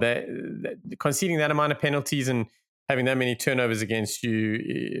yeah, they're conceding that amount of penalties and having that many turnovers against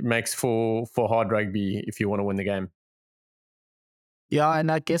you makes for hard rugby if you want to win the game. Yeah,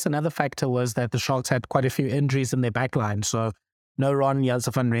 and I guess another factor was that the Sharks had quite a few injuries in their backline. So no Ron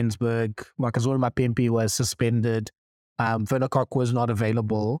Janse van Rensburg, Makazole Mapimpi was suspended, Werner Kok was not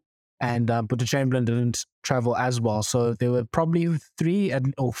available, and Boeta Chamberlain didn't travel as well. So there were probably 3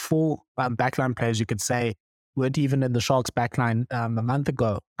 or 4 backline players, you could say, weren't even in the Sharks backline a month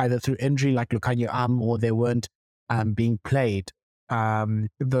ago, either through injury like Lukhanyo or they weren't being played,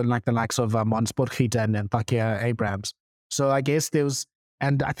 the likes of Marnus Potgieter and Pakia Abrahams. So I guess there was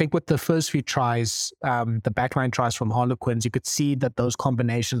And I think with the first few tries, the backline tries from Harlequins, you could see that those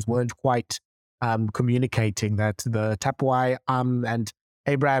combinations weren't quite communicating, that the Tapuai and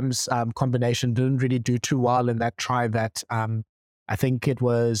Abraham's combination didn't really do too well in that try that I think it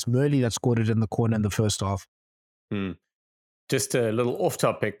was Murley that scored it in the corner in the first half. Just a little off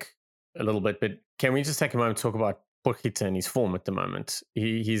topic a little bit, but can we just take a moment to talk about Potgieter and his form at the moment?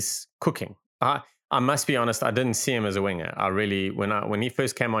 He's cooking. I must be honest, I didn't see him as a winger. I really, when he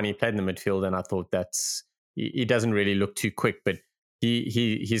first came on, he played in the midfield, and I thought he doesn't really look too quick, but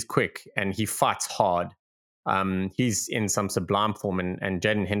he's quick and he fights hard. He's in some sublime form, and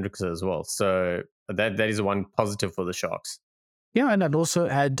Jaden Hendricks as well. So that is one positive for the Sharks. Yeah, and I'd also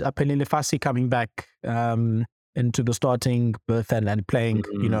had Pelele Fassi coming back into the starting berth and playing,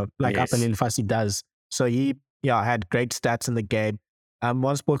 like yes. Pelele Fassi does. So he had great stats in the game.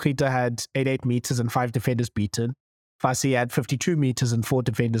 Marnus Potgieter had 88 meters and 5 defenders beaten. Fassi had 52 meters and 4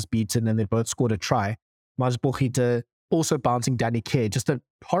 defenders beaten, and they both scored a try. Marnus Potgieter also bouncing Danny Kerr. Just a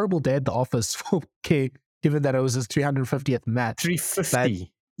horrible day at the office for Kerr, given that it was his 350th match.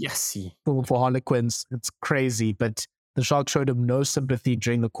 350, yes. For Harlequins, it's crazy, but the Sharks showed him no sympathy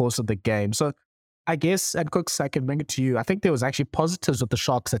during the course of the game. So I guess, and Kooks, I can bring it to you. I think there was actually positives with the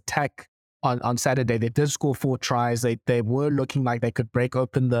Sharks' attack on Saturday. They did score 4 tries. They were looking like they could break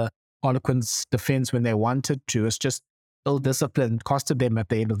open the Harlequins' defense when they wanted to. It's just ill-discipline costed them at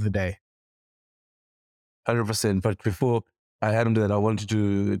the end of the day. 100%. But before I had him to that, I wanted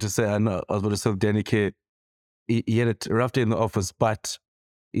to say, I was going to say Danny Kerr, he had a rough day in the office, but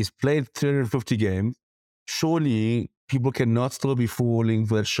he's played 350 games. Surely people cannot still be falling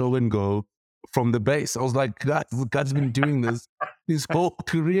for that show and go from the base. I was like, God, this guy's been doing this his whole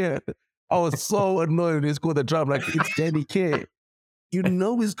career. I was so annoyed when he scored the try. Like, it's Danny Kerr. You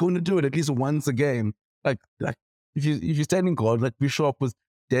know he's going to do it at least once a game. Like if you're standing guard, like Bishop was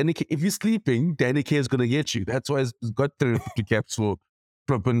Danny Kerr. If you're sleeping, Danny Kerr is going to get you. That's why he's got 350 caps for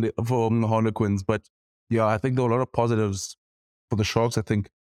the Harlequins. But yeah, I think there were a lot of positives for the Sharks. I think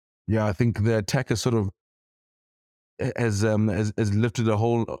the attack has sort of has lifted a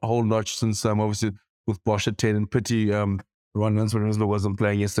whole notch since obviously with Bosch at 10 and pity Ron Winslow wasn't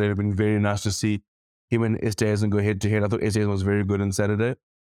playing yesterday. It'd been very nice to see him and Estes go head to head. I thought Estes was very good on Saturday.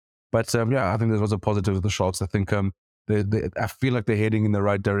 But I think there was a positive with the Sharks. I think I feel like they're heading in the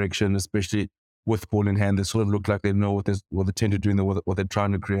right direction, especially with ball in hand. They sort of look like they know what they tend to do and what they're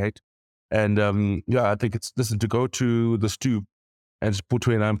trying to create. And I think to go to the Stoop and just put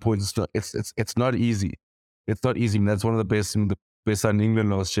 29 points. It's not easy. It's not easy. I mean, that's one of the best in England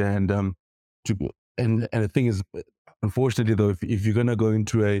last year. And the thing is, unfortunately though, if you're gonna go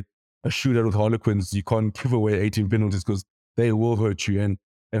into a shootout with Harlequins, you can't give away 18 penalties because they will hurt you. And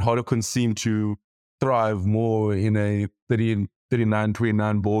Harlequins seem to thrive more in a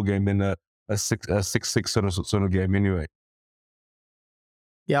 39-29 ball game than a 6-6 sort of game anyway.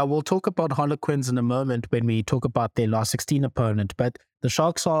 Yeah, we'll talk about Harlequins in a moment when we talk about their last 16 opponent, but the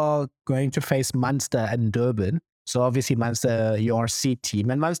Sharks are going to face Munster and Durban. So obviously Munster, URC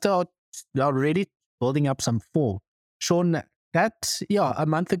team, and Munster are already building up some form. Shaun, a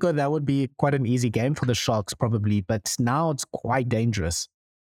month ago, that would be quite an easy game for the Sharks probably, but now it's quite dangerous.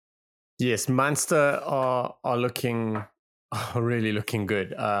 Yes, Munster are really looking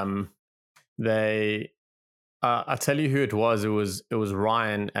good. I'll tell you who it was. It was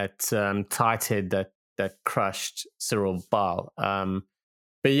Ryan at tight head that crushed Cyril Ball.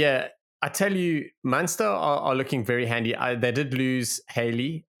 But yeah, I tell you, Munster are looking very handy. They did lose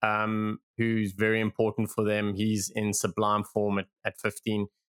Haley, who's very important for them. He's in sublime form at 15.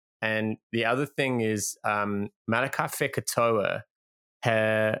 And the other thing is Malachi Fekitoa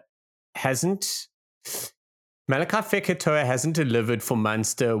hasn't delivered for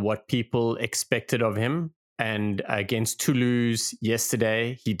Munster what people expected of him. And against Toulouse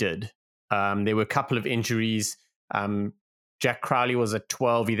yesterday, he did. There were a couple of injuries. Jack Crowley was at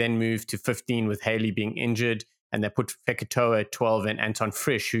 12. He then moved to 15 with Haley being injured. And they put Fekitoa at 12 and Anton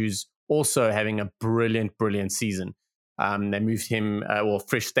Frisch, who's also having a brilliant, brilliant season. They moved him,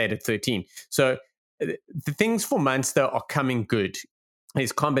 Frisch stayed at 13. So the things for Munster are coming good.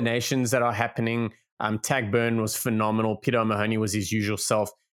 His combinations that are happening. Tagburn was phenomenal. Peter O'Mahony was his usual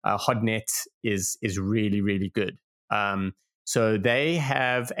self. Hodnet is really, really good. So they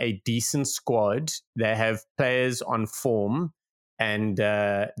have a decent squad. They have players on form, and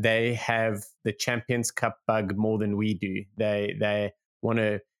they have the Champions Cup bug more than we do. They want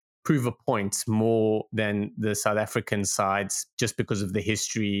to prove a point more than the South African sides just because of the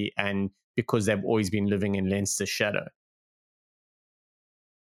history and because they've always been living in Leinster's shadow.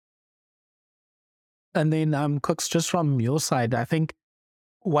 And then, Kooks, just from your side, I think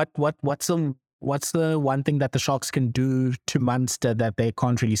what's the one thing that the Sharks can do to Munster that they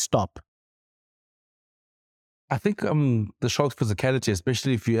can't really stop? I think the Sharks' physicality,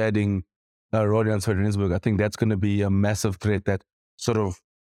 especially if you're adding Roddy and Etzebeth, I think that's going to be a massive threat. That sort of,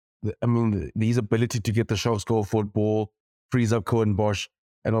 his ability to get the Sharks go forward ball, frees up Cohen Bosch,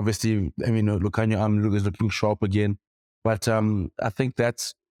 and obviously, Lukhanyo is looking sharp again. But I think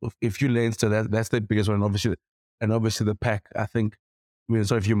that's, if you Leinster, that's the biggest one. And obviously the pack. I think,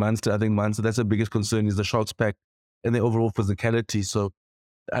 if you Munster, I think Munster, that's the biggest concern is the Sharks pack and the overall physicality. So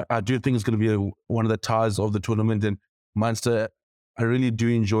I do think it's going to be one of the ties of the tournament. And Munster, I really do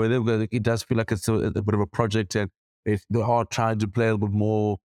enjoy them because it does feel like it's a bit of a project, and they are trying to play a little bit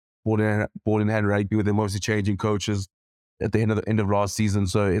more ball in hand rugby with them obviously changing coaches at the end of last season.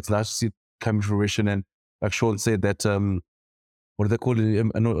 So it's nice to see it come to fruition. And like Shaun said, that what do they call it?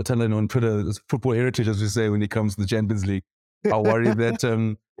 I know on Twitter, it's football heritage, as we say, when it comes to the Champions League. I worry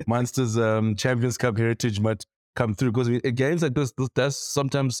that Munster's Champions Cup heritage might come through, because games like this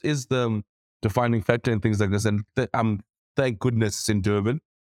sometimes is the defining factor in things like this. And thank goodness it's in Durban,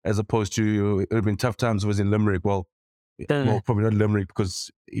 as opposed to, it would have been tough times if it was in Limerick. Well, probably not Limerick,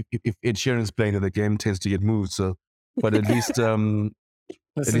 because if Ed Sheeran's playing, the game tends to get moved. So, but at least at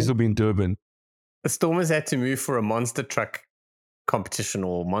least it'll be in Durban. The Stormers had to move for a monster truck competition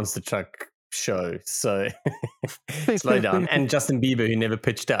or monster truck show, so slow down. And Justin Bieber, who never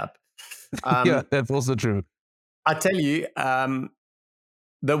pitched up. Yeah, that's also true. I tell you,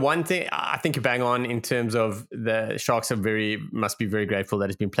 the one thing I think you bang on in terms of the Sharks must be very grateful that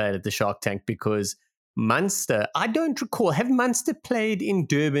it's been played at the Shark Tank, because Munster, I don't recall, have Munster played in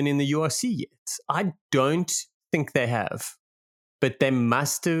Durban in the URC yet? I don't think they have, but they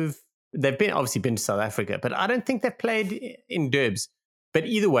must have. They've obviously been to South Africa, but I don't think they've played in Durbs. But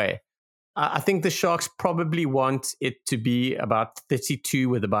either way, I think the Sharks probably want it to be about 32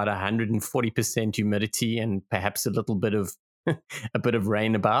 with about 140% humidity and perhaps a little bit of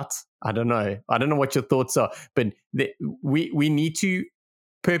rain about. I don't know what your thoughts are, but we need to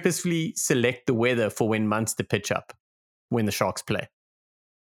purposefully select the weather for when Munster pitch up, when the Sharks play.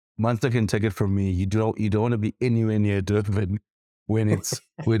 Munster can take it from me. You don't want to be anywhere near Durban when it's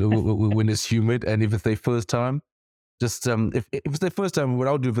when it's humid, and if it's their first time, just if it's their first time, what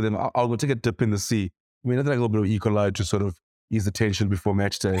I'll do for them, I'll go take a dip in the sea. I mean, I think a little bit of Equalize to sort of ease the tension before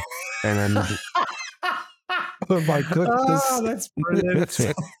match day, and then. Oh my goodness! Oh, that's brilliant.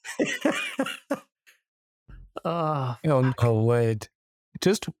 Oh wait.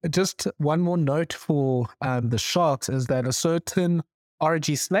 Just one more note for the Sharks is that a certain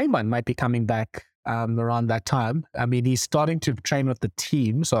RG Snyman might be coming back around that time. I mean, he's starting to train with the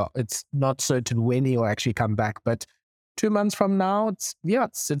team, so it's not certain when he will actually come back. But 2 months from now, it's very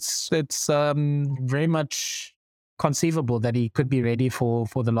much conceivable that he could be ready for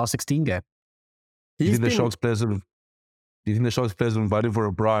the last 16 game. Do you think the Sharks players are invited for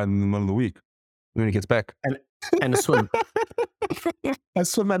a bra in the middle of the week when he gets back? And a swim. A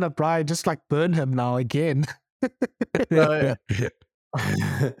swim and a bra, just like burn him now again.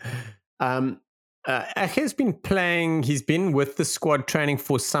 He's been playing. He's been with the squad training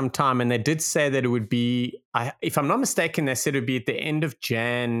for some time, and they did say that it would be, if I'm not mistaken, they said it would be at the end of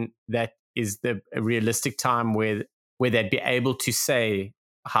Jan. That is the realistic time where they'd be able to say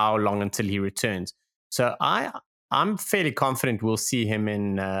how long until he returns. So I'm fairly confident we'll see him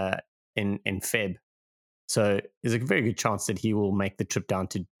in Feb. So there's a very good chance that he will make the trip down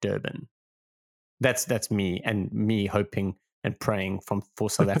to Durban. That's me hoping and praying for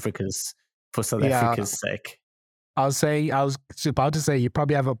South Africa's sake. I was about to say you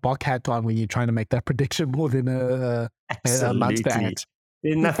probably have a Bok hat on when you're trying to make that prediction more than a Munster hat.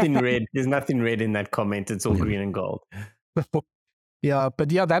 There's nothing red. There's nothing red in that comment. It's all green and gold. Yeah, but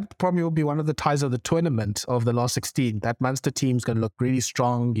that probably will be one of the ties of the tournament of the last 16. That Munster team's going to look really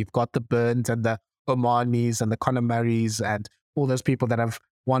strong. You've got the Burns and the Omanis and the Conor Murrays and all those people that have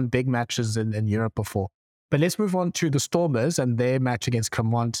won big matches in Europe before. But let's move on to the Stormers and their match against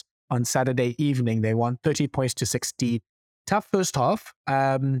Clermont on Saturday evening. They won 30 points to 16. Tough first half.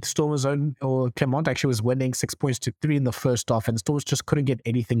 Stormers Clermont actually was winning 6 points to 3 in the first half, and Stormers just couldn't get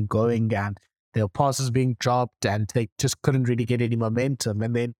anything going, and their passes being dropped, and they just couldn't really get any momentum.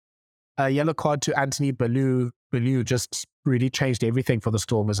 And then a yellow card to Anthony Bellew just really changed everything for the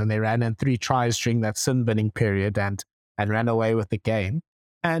Stormers, and they ran in 3 tries during that sin-binning period and ran away with the game.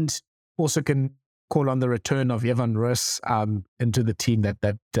 And also can call on the return of Evan Roos into the team that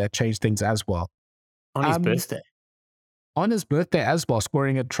changed things as well. On his birthday. On his birthday as well,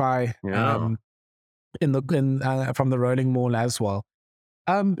 scoring a try from the rolling maul as well.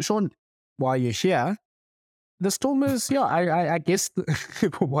 Shaun, while you're here, the Stormers, yeah, I guess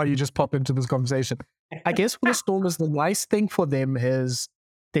why you just pop into this conversation. I guess for the Stormers, the nice thing for them is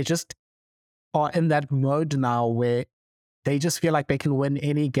they just are in that mode now where they just feel like they can win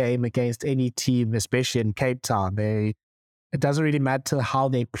any game against any team, especially in Cape Town. It doesn't really matter how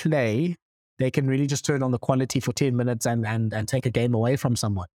they play. They can really just turn on the quality for 10 minutes and take a game away from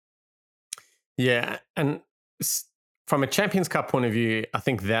someone. Yeah, and from a Champions Cup point of view, I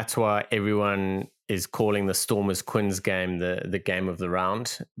think that's why everyone is calling the Stormers Quins game the game of the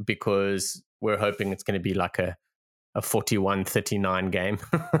round, because we're hoping it's going to be like a 41-39 game,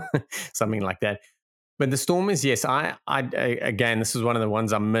 something like that. But the Stormers, yes, I again, this is one of the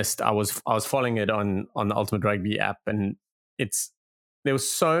ones I missed. I was following it on the Ultimate Rugby app, and there was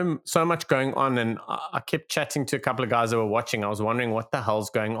so much going on, and I kept chatting to a couple of guys that were watching. I was wondering what the hell's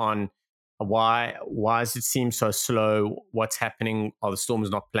going on. Why does it seem so slow? What's happening? Are the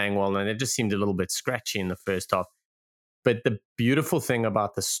Stormers not playing well? And it just seemed a little bit scratchy in the first half. But the beautiful thing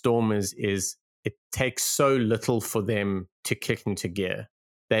about the Stormers is it takes so little for them to kick into gear.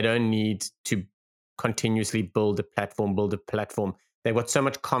 They don't need to continuously build a platform. They've got so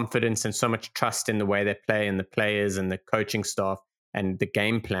much confidence and so much trust in the way they play and the players and the coaching staff and the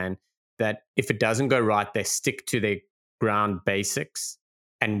game plan that if it doesn't go right, they stick to their ground basics.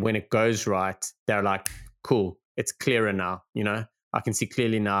 And when it goes right, they're like, cool, it's clearer now. You know, I can see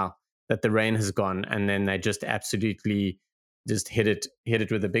clearly now that the rain has gone, and then they just absolutely just hit it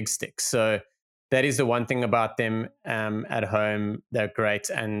with a big stick. So that is the one thing about them at home. They're great,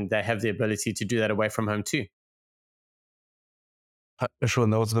 and they have the ability to do that away from home too.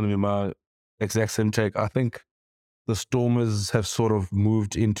 Shaun, that was going to be my exact same take. I think the Stormers have sort of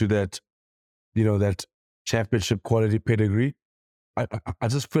moved into that, that championship quality pedigree. I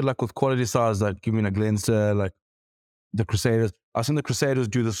just feel like with quality sides, like give me a Leinster, like the Crusaders. I've seen the Crusaders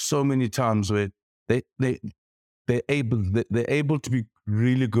do this so many times where they're able to be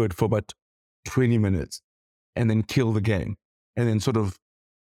really good for about 20 minutes and then kill the game and then sort of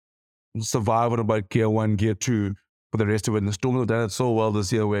survive on about gear 1, gear 2 for the rest of it. And the Stormers have done it so well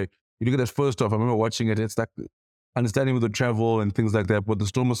this year where you look at that first off, I remember watching it, it's like understanding with the travel and things like that, but the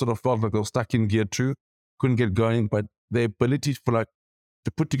Stormers sort of felt like they were stuck in gear 2, couldn't get going, but their ability for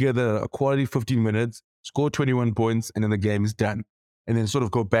to put together a quality 15 minutes, score 21 points, and then the game is done. And then sort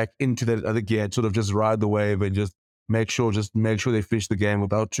of go back into that other gear, sort of just ride the wave and just make sure they finish the game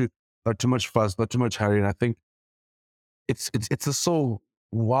without too much fuss, not too much hurry. And I think it's so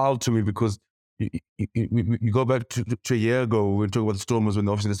wild to me because you go back to a year ago, we were talking about the Stormers when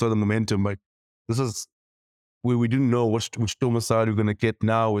obviously they started the momentum, but this is where we didn't know which Stormers side we're going to get.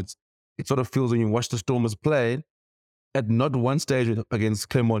 Now it sort of feels when you watch the Stormers play, at not one stage against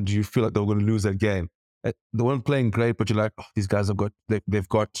Clermont do you feel like they were going to lose that game. They weren't playing great, but you're like, oh, these guys they've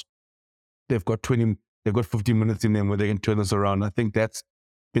got 15 minutes in them where they can turn this around. I think that's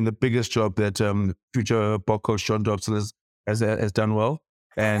been the biggest job that future Bok coach Shaun Dobson has done well.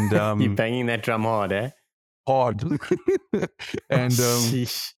 And you're banging that drum hard, eh? Hard. And I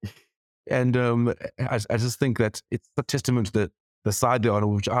just think that it's a testament to the side they're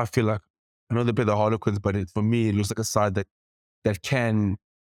on, which I feel like, I know they play the Harlequins, but for me, it looks like a side that can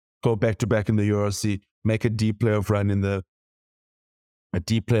go back to back in the URC, make a deep playoff run in the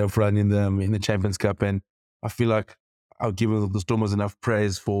Champions Cup, and I feel like I'll give the Stormers enough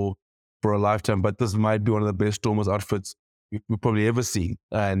praise for a lifetime. But this might be one of the best Stormers outfits we've probably ever seen,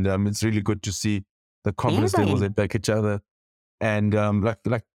 and it's really good to see the confidence levels they back each other, and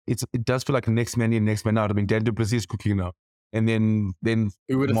it does feel like a next man in, next man out. I mean, Dan du Plessis is cooking now, and then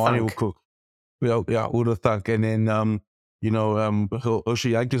Marnie will cook. Yeah, who would have thunk? And then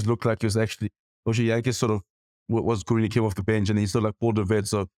O'Shea Yankees looked like he was actually O'Shea Yankees sort of was good when he came off the bench, and he sort of like pulled the vet.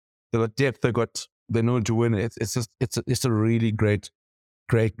 So they got depth. They're known to win. It's a really great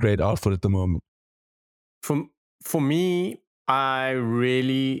outfit at the moment. For me,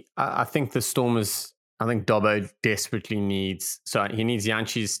 I think the Stormers. I think Dobbo desperately needs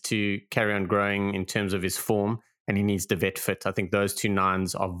Jantjies to carry on growing in terms of his form, and he needs the vet fit. I think those two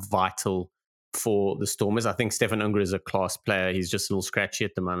nines are vital for the Stormers. I think Stefan Unger is a class player. He's just a little scratchy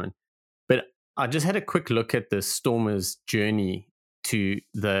at the moment. But I just had a quick look at the Stormers' journey to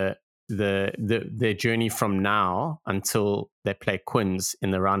their journey from now until they play Quins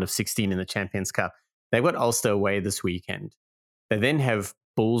in the round of 16 in the Champions Cup. They've got Ulster away this weekend. They then have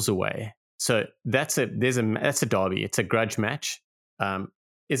Bulls away. So that's a derby. It's a grudge match.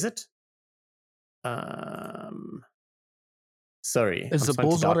 Is it? Sorry. Is the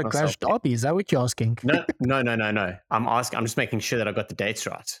Bulls not a grudge derby? Is that what you're asking? No. I'm just making sure that I got the dates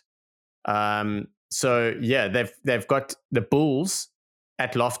right. So yeah, they've got the Bulls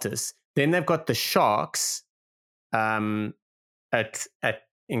at Loftus. Then they've got the Sharks in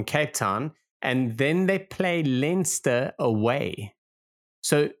Cape Town, and then they play Leinster away.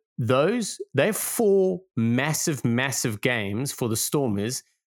 So they're 4 massive games for the Stormers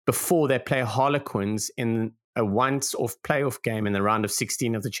before they play Harlequins in a once-off playoff game in the round of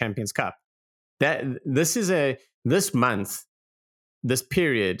 16 of the Champions Cup. This month, this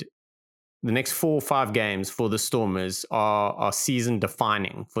period, the next 4 or 5 games for the Stormers are season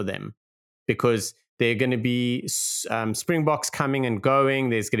defining for them, because they're going to be Springboks coming and going.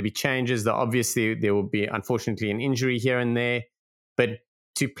 There's going to be changes. Obviously, there will be, unfortunately, an injury here and there. But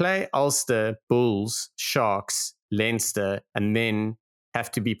to play Ulster, Bulls, Sharks, Leinster, and then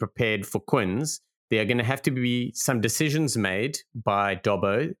have to be prepared for Quins, there are going to have to be some decisions made by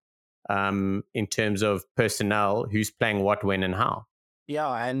Dobbo in terms of personnel, who's playing what, when, and how.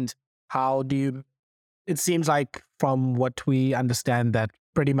 Yeah, and how do you... It seems like, from what we understand, that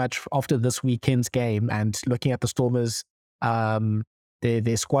pretty much after this weekend's game and looking at the Stormers,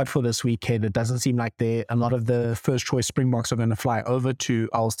 their squad for this weekend, it doesn't seem like a lot of the first choice Springboks are going to fly over to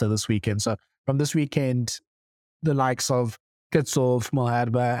Ulster this weekend. So from this weekend, the likes of Kitsoff,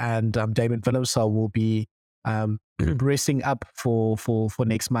 Malherbe, and Damon Willemse will be resting up for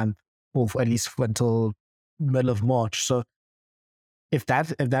next month, or at least until middle of March. So if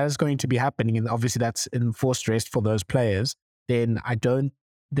that is going to be happening, and obviously that's enforced rest for those players, then I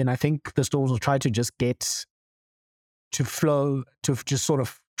think the Storms will try to just get to flow, to just sort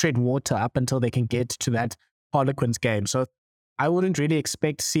of tread water up until they can get to that Harlequins game. So I wouldn't really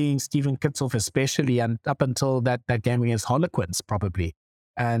expect seeing Stephen Kitsoff, especially, and up until that game against Harlequins, probably.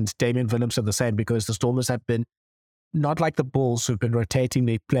 And Damien Willemse the same, because the Stormers have been, not like the Bulls who've been rotating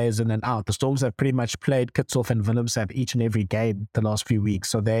their players in and out. The Storms have pretty much played Kitsoff and Willemse at each and every game the last few weeks.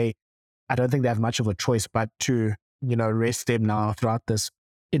 So I don't think they have much of a choice but to, rest them now throughout this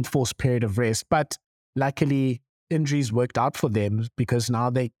enforced period of rest. But luckily, injuries worked out for them, because now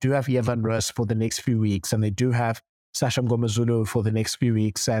they do have Evan Roos for the next few weeks, and they do have Sasha Mgomezulu for the next few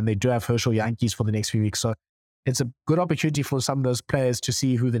weeks, and they do have Herschel Yankees for the next few weeks. So it's a good opportunity for some of those players to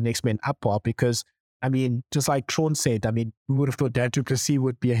see who the next men up are, because, just like Shaun said, we would have thought Dan du Plessis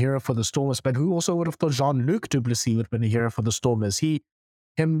would be a hero for the Stormers, but who also would have thought Jean-Luc du Plessis would have been a hero for the Stormers?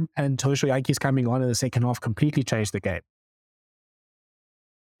 Him and Herschel Yankees coming on in the second half completely changed the game.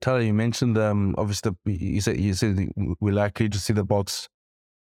 Thala, you mentioned obviously you said we're likely to see the Boks,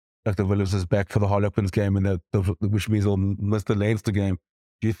 like the Willemses, back for the Harlequins game, and which means they'll miss the Leinster game.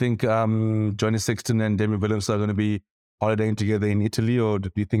 Do you think Johnny Sexton and Damien Willemse are going to be holidaying together in Italy, or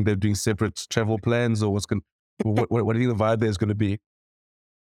do you think they're doing separate travel plans, or what do you think the vibe there is going to be?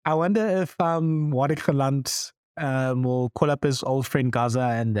 I wonder if Warwick Geland will call up his old friend Gaza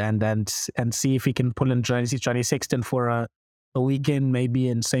and see if he can pull in Johnny Sexton for a weekend, maybe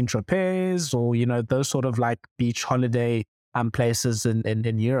in Saint Tropez, or those sort of like beach holiday places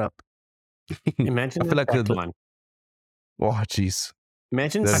in Europe. Imagine I feel like backline. Oh, jeez.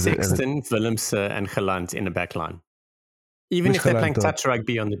 Imagine Sexton, Willemse, and Geland in a backline. Even if they're playing touch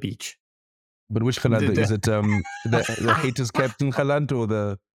rugby on the beach. But which Geland? Is it the haters captain Geland, or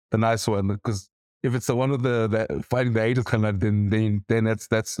the nice one? Because if it's the one with the fighting the haters Geland, then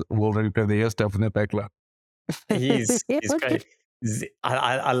that's World Rugby Player of the Year stuff in that backline. He's great.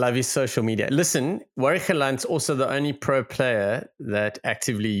 I love his social media. Listen, Warwick Geland's also the only pro player that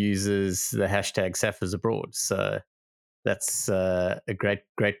actively uses the hashtag Saffers Abroad. So that's a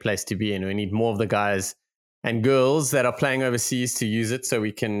great place to be in. We need more of the guys and girls that are playing overseas to use it, so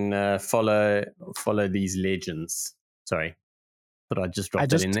we can follow these legends. Sorry, thought I'd just drop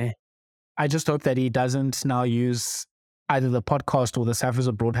that in there. I just hope that he doesn't now use either the podcast or the Saffers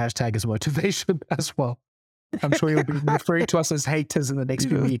Abroad hashtag as motivation as well. I'm sure he'll be referring to us as haters in the next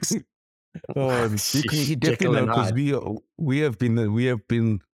few weeks. Oh, he definitely, because we have been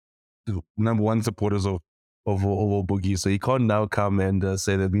the number one supporters of Boogie, so he can't now come and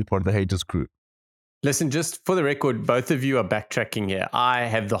say that we're part of the haters crew. Listen, just for the record, both of you are backtracking here. I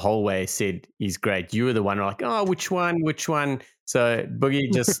have the whole way said he's great. You were the one who like, oh, which one? So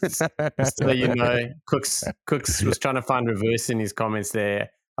Boogie, just so you know, Kooks was trying to find reverse in his comments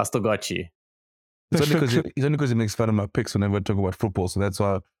there. I still got you. It's only because he makes fun of my picks whenever I talk about football, so that's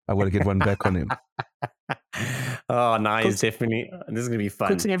why I want to get one back on him. Oh, nice. Definitely. This is going to be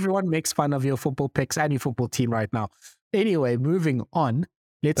fun. Everyone makes fun of your football picks and your football team right now. Anyway, moving on.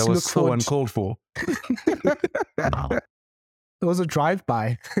 That was so uncalled for. It was a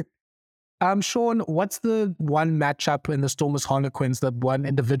drive-by. Shaun, what's the one matchup in the Stormers Harlequins, the one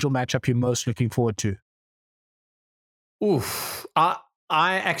individual matchup you're most looking forward to? Oof.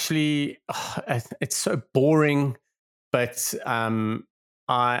 I actually, it's so boring, but I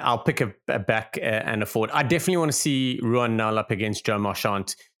I'll pick a back and a forward. I definitely want to see Ruan Nel up against Joe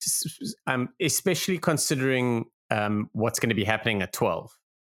Marchant, especially considering what's going to be happening at 12.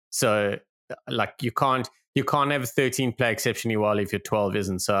 So, like, you can't have a 13 play exceptionally well if your 12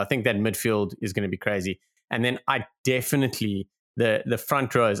 isn't. So I think that midfield is going to be crazy. And then I definitely, the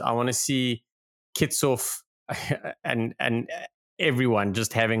front rows, I want to see Kitshoff and everyone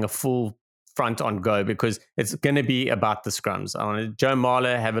just having a full front on go, because it's going to be about the scrums. I want Joe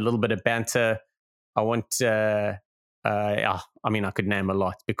Marler have a little bit of banter. I want, I could name a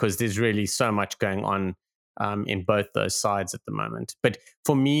lot, because there's really so much going on in both those sides at the moment. But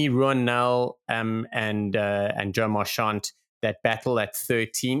for me, Ruan Nel and Joe Marchant, that battle at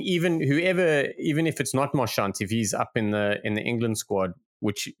 13, even if it's not Marchant, if he's up in the England squad,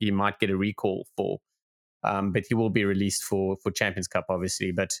 which he might get a recall for, but he will be released for Champions Cup,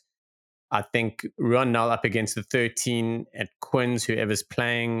 obviously. But I think Ruan Nel up against the 13 at Quins, whoever's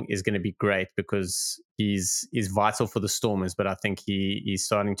playing, is going to be great, because he's vital for the Stormers. But I think he's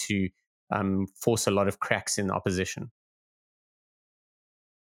starting to force a lot of cracks in the opposition.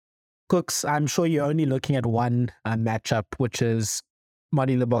 Kooks, I'm sure you're only looking at one matchup, which is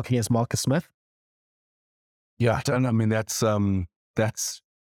Marty Lebok against Marcus Smith. Yeah, I mean, that's mine. That's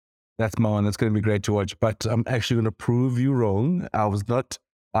going to be great to watch. But I'm actually going to prove you wrong. I was not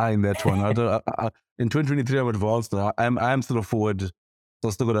eyeing that one. In 2023, I'm advanced now. I'm still a forward. So I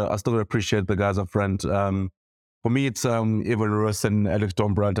still gotta appreciate the guys up front. For me, it's Evan Roos and Alex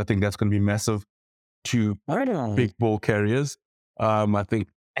Dombrandt. I think that's going to be massive. Two big ball carriers. I think,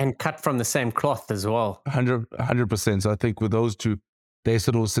 and cut from the same cloth as well. 100%. So I think with those two, they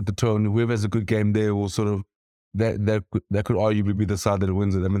sort of set the tone. Whoever has a good game there will sort of that could arguably be the side that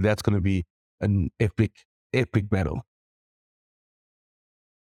wins it. I mean, that's going to be an epic battle.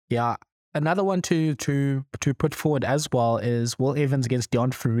 Yeah. Another one to put forward as well is Will Evans against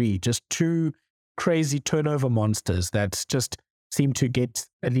Deon Fourie. Just two crazy turnover monsters that just seem to get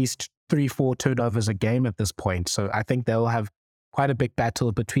at least 3-4 turnovers a game at this point. So I think they'll have quite a big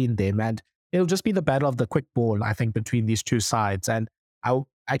battle between them, and it'll just be the battle of the quick ball, I think, between these two sides. And I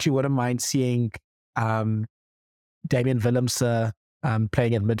actually wouldn't mind seeing Damian Willemse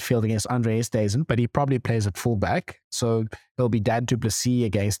playing at midfield against Andre Esterhuizen, but he probably plays at fullback. So it'll be Dan du Plessis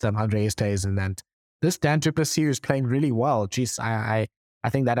against Andre Esterhuizen. And this Dan du Plessis is playing really well. Geez, I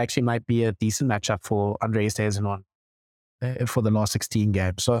think that actually might be a decent matchup for Andre Esterhuizen for the last 16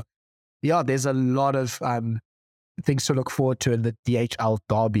 games. So yeah, there's a lot of things to look forward to in the DHL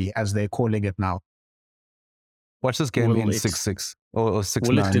derby, as they're calling it now. Watch this game in 6-6 or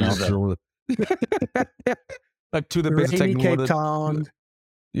 6-9. Like to the best rainy Cape Town.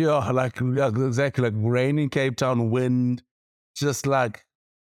 Yeah, exactly. Like rain in Cape Town, wind, just like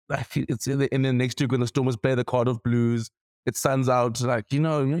it's in the next week when the Stormers play the Cardiff Blues. It sun's out, like you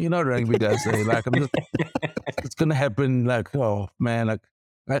know, rugby does. Like it's gonna happen. Like, oh man, like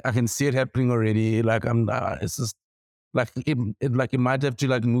I can see it happening already. Like it's just like it might have to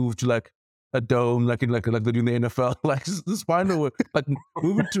like move to like a dome, like they do in the NFL. Like just find a way, like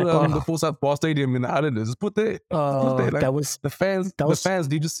move it to the Forsyth Bar Stadium in the Islanders. Just put there. Like, that was the fans. The fans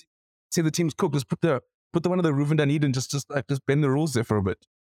need to see the teams cook. Just put the one of the roof in Dunedin. Just bend the rules there for a bit.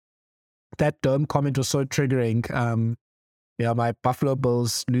 That dome comment was so triggering. Yeah, my Buffalo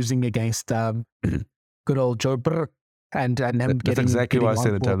Bills losing against good old Joburg and him That's exactly why I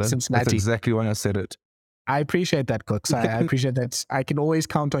said it, Thala. Cincinnati. That's exactly why I said it. I appreciate that, Kooks. I appreciate that. I can always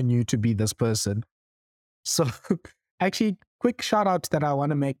count on you to be this person. So actually, quick shout out that I want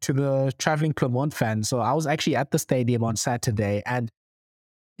to make to the traveling Clermont fans. So I was actually at the stadium on Saturday, and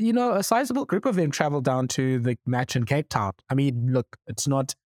a sizable group of them traveled down to the match in Cape Town. I mean, look, it's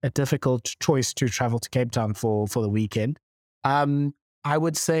not a difficult choice to travel to Cape Town for the weekend. I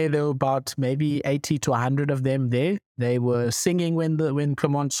would say there were about maybe 80 to 100 of them there. They were singing when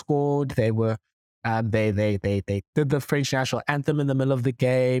Clermont scored. They were they did the French national anthem in the middle of the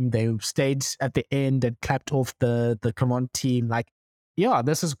game. They stayed at the end and clapped off the Clermont team. Like, yeah,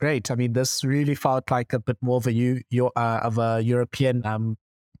 this is great. I mean, this really felt like a bit more of a European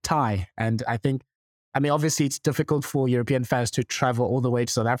tie. And I think, obviously it's difficult for European fans to travel all the way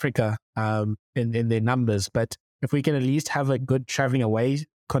to South Africa in their numbers, but if we can at least have a good traveling away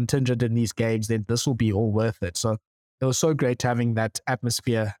contingent in these games, then this will be all worth it. So it was so great having that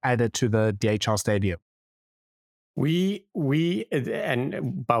atmosphere added to the DHL stadium. We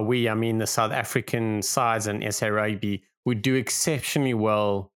and by we, I mean the South African sides and SA Rugby, we do exceptionally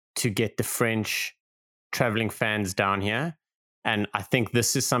well to get the French traveling fans down here. And I think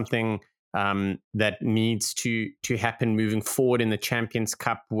this is something that needs to happen moving forward in the Champions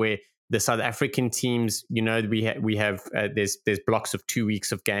Cup, where the South African teams, we have there's blocks of 2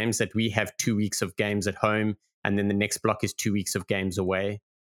 weeks of games, that we have 2 weeks of games at home, and then the next block is 2 weeks of games away.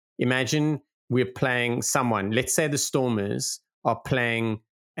 Imagine we're playing someone, let's say the Stormers are playing,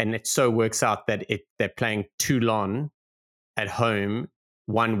 and it so works out that they're playing Toulon at home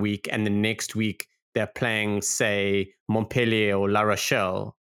 1 week, and the next week they're playing, say, Montpellier or La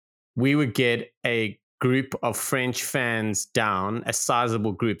Rochelle. We would get a group of French fans down, a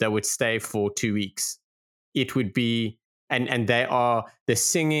sizable group that would stay for 2 weeks. It would be, and the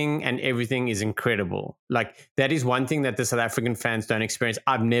singing and everything is incredible. Like, that is one thing that the South African fans don't experience.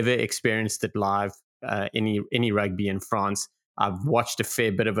 I've never experienced it live, any rugby in France. I've watched a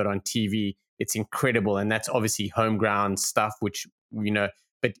fair bit of it on TV. It's incredible. And that's obviously home ground stuff, which,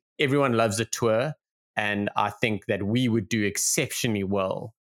 but everyone loves a tour. And I think that we would do exceptionally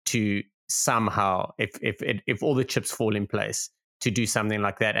well to somehow, if all the chips fall in place, to do something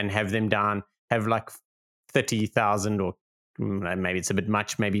like that and have them down, have like 30,000, or maybe it's a bit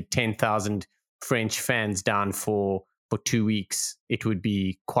much, maybe 10,000 French fans down for 2 weeks. It would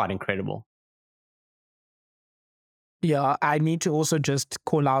be quite incredible. Yeah, I need to also just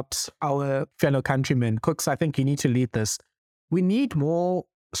call out our fellow countrymen. Kooks, I think you need to lead this. We need more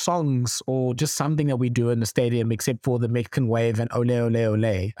songs or just something that we do in the stadium, except for the Mexican wave and ole, ole,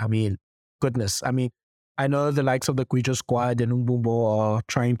 ole. I mean, goodness. I mean, I know the likes of the Guijo Squad and Umbumbo are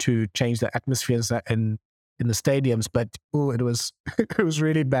trying to change the atmospheres in the stadiums, but it was it was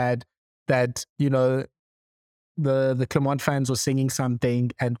really bad that, the Clermont fans were singing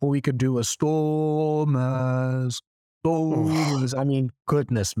something and all we could do was Stormers. I mean,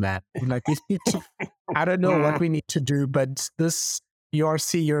 goodness, man. Like, we need to, I don't know what we need to do, but this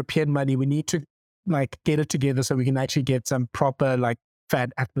URC European money, we need to get it together so we can actually get some proper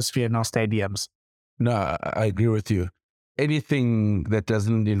fan atmosphere in our stadiums. No, I agree with you. Anything that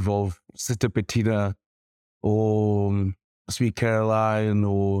doesn't involve Sister Bettina or Sweet Caroline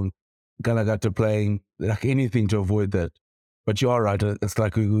or Galagata playing, anything to avoid that. But you are right. It's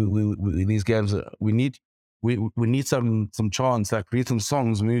like we these games, we need some chants, we need some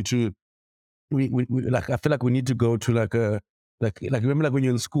songs. We need to, I feel like we need to go to remember when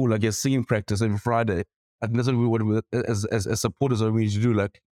you're in school, your singing practice every Friday. I think that's what we as supporters, what we need to do.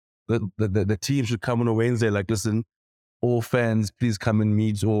 The team should come on a Wednesday. Listen, all fans, please come and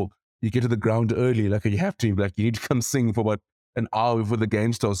meet. Or you get to the ground early. You have to. You need to come sing for about an hour before the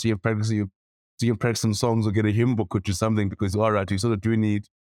game starts. So you can practice some songs or get a hymn book or do something, because all right, you sort of do need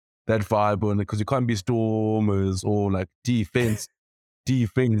that vibe on it, because you can't be Stormers or defense.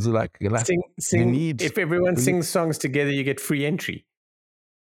 Sing. If everyone sings songs together, you get free entry.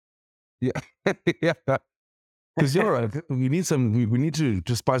 Yeah, yeah. Because you're right. We need some. We need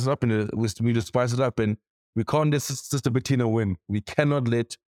to spice it up, and we need to spice it up, and we can't let Sister Bettina win. We cannot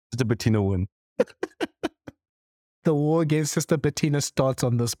let Sister Bettina win. The war against Sister Bettina starts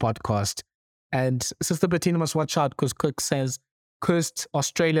on this podcast, and Sister Bettina must watch out, because Cook says cursed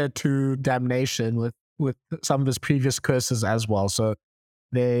Australia to damnation with some of his previous curses as well. So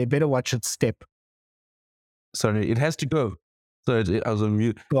they better watch its step. Sorry, it has to go. So I was on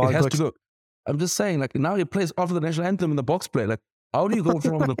mute. It has to go. I'm just saying, now he plays after the national anthem in the box play. How do you go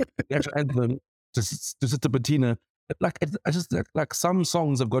from the national anthem to Sister Bettina? I just some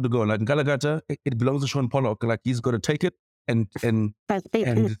songs have got to go. Galagata, it belongs to Sean Pollock. He's got to take it and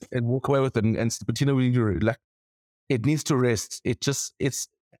walk away with it. And Sister Bettina, it needs to rest.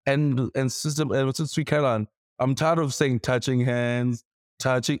 And Sister Sweet Caroline, I'm tired of saying touching hands,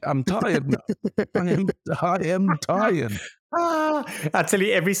 I'm tired now. I am tired. I tell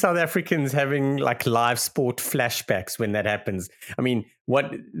you, every South African's having live sport flashbacks when that happens. I mean,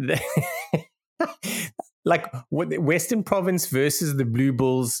 what Western Province versus the Blue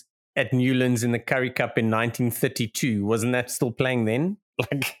Bulls at Newlands in the Currie Cup in 1932, wasn't that still playing then?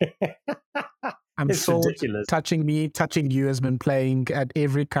 I'm sure ridiculous. Touching Me, Touching You has been playing at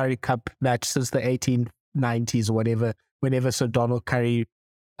every Currie Cup match since the 1890s or whatever, whenever Sir Donald Currie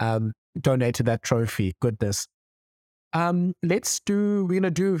donated that trophy. Goodness. Let's do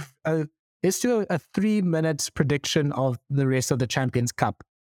a 3 minutes prediction of the rest of the Champions Cup.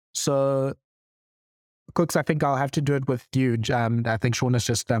 So, Kooks, I think I'll have to do it with you. I think Shaun has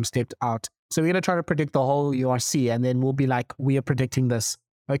just stepped out. So we're going to try to predict the whole URC, and then we'll be we are predicting this.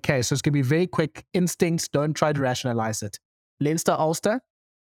 Okay, so it's going to be very quick. Instincts, don't try to rationalize it. Leinster, Ulster?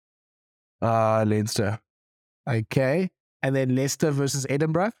 Leinster. Okay. And then Leicester versus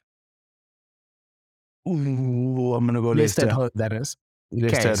Edinburgh? Ooh, I'm going to go Leicester. Leicester. At home, that is.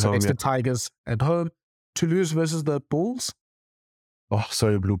 Leicester okay, at so home, Leicester Tigers at home. Toulouse versus the Bulls? Oh,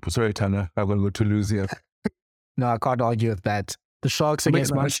 sorry, Thala. I'm going to go Toulouse here. No, I can't argue with that. The Sharks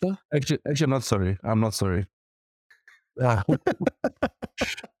against Munster. Actually, I'm not sorry. I'm not sorry. The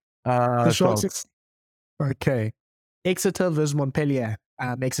Sharks. Sharks. Okay. Exeter versus Montpellier.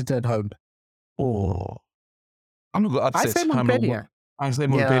 Exeter at home. Oh, I'm gonna go upset. I say Montpellier. I say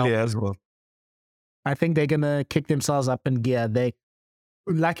Montpellier as well. I think they're gonna kick themselves up in gear. They're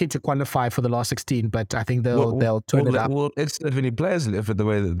lucky to qualify for the last 16, but I think they'll turn it up. Well, Exeter have any players left the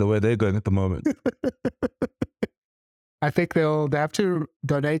way they're going at the moment. I think they'll have to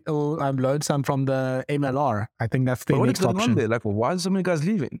donate or loan some from the MLR. I think that's the next option. There? Like, well, why are so many guys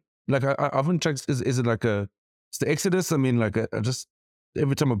leaving? Like, I haven't checked. Is it like it's the Exodus? I mean, like, I just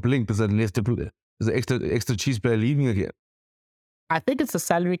every time I blink, there's an extra cheese player leaving again. I think it's a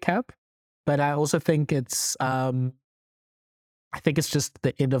salary cap, but I also think it's just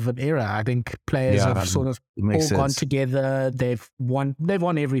the end of an era. I think players have sort of all gone together. They've won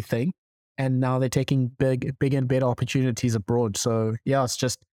everything. And now they're taking big and better opportunities abroad. So, yeah, it's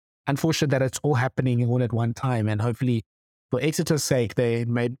just unfortunate that it's all happening all at one time. And hopefully, for Exeter's sake, they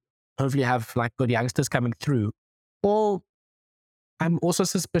may hopefully have like good youngsters coming through. Or I'm also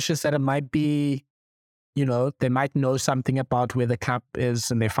suspicious that it might be, they might know something about where the cup is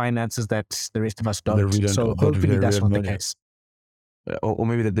and their finances that the rest of us don't. So hopefully that's not the case. Or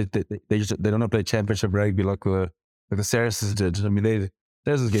maybe they don't want to play championship rugby like the Saracens did. I mean, they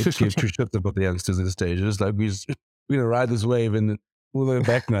just give two shits about the youngsters at the stage. It's just like we're gonna ride this wave and we'll go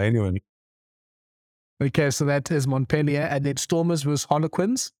back now anyway. Okay, so that is Montpellier, and then Stormers versus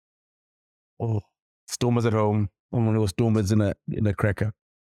Harlequins. Oh, Stormers at home. I'm gonna go Stormers in a cracker.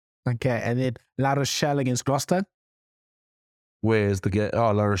 Okay, and then La Rochelle against Gloucester. Where's the game?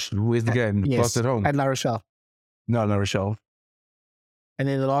 Oh, La Rochelle. Where's the game? Yes, Gloucester at home. At La Rochelle. No, La Rochelle. And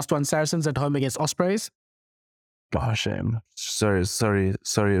then the last one, Saracens at home against Ospreys. Oh, shame. Sorry,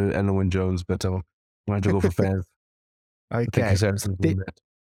 Anna Wynne Jones, but I wanted to go for fans. Okay.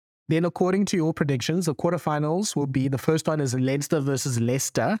 Then, according to your predictions, the quarterfinals will be, the first one is Leinster versus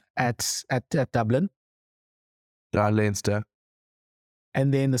Leicester at Dublin. Leinster.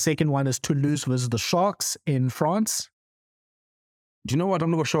 And then the second one is Toulouse versus the Sharks in France. Do you know what?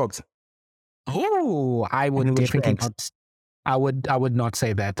 I'm going to go Sharks. Oh, I would definitely not. I would not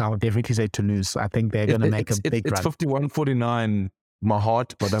say that. I would definitely say Toulouse. I think they're going to make a big run. It's 51-49, my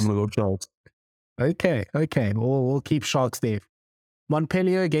heart, but I'm going to go Sharks. Okay. We'll keep Sharks there.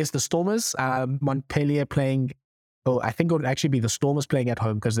 Montpellier against the Stormers. Montpellier playing, I think it would actually be the Stormers playing at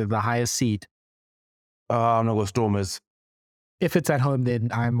home because they're the highest seed. I'm going to go Stormers. If it's at home,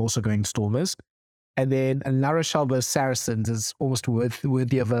 then I'm also going Stormers. And then La Rochelle versus Saracens is almost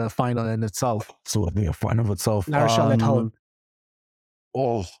worthy of a final in itself. So worthy of a final of itself. La Rochelle at home.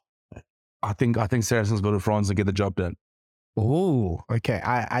 Oh, I think Saracens go to France and get the job done. Oh, okay.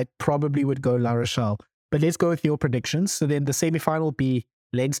 I probably would go La Rochelle. But let's go with your predictions. So then the semi-final will be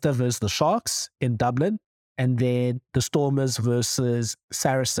Leinster versus the Sharks in Dublin. And then the Stormers versus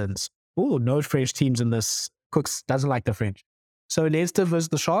Saracens. Oh, no French teams in this. Kooks doesn't like the French. So Leinster versus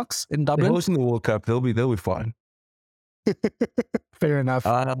the Sharks in Dublin. They're hosting the World Cup. They'll be fine. Fair enough.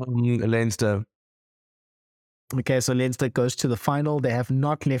 Leinster. Okay, so Leinster goes to the final. They have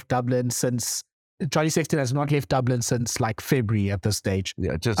not left Dublin since... Johnny Sexton has not left Dublin since like February at this stage.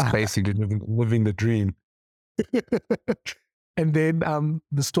 Yeah, just basically living the dream. And then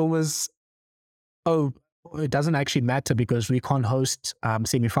the Stormers... Oh, it doesn't actually matter because we can't host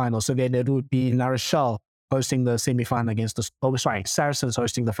semi-finals. So then it would be La Rochelle hosting the semi-final against the... Oh, sorry, Saracens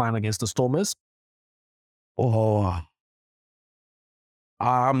hosting the final against the Stormers. Oh,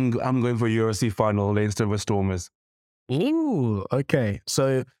 I'm going for URC final, Leinster with Stormers. Ooh, okay.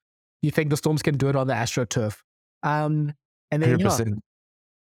 So you think the Storms can do it on the AstroTurf? And then 100%.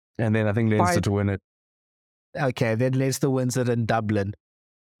 And then I think Leinster to win it. Okay, then Leinster wins it in Dublin.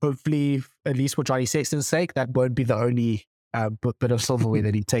 Hopefully, at least for Johnny Sexton's sake, that won't be the only bit of silverware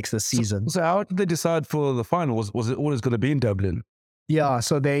that he takes this season. So how did they decide for the final? Was it always going to be in Dublin? Yeah,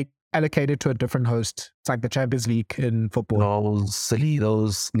 so they allocated to a different host. It's like the Champions League in football. Those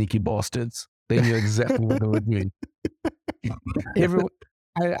sneaky bastards. They knew exactly what they were doing.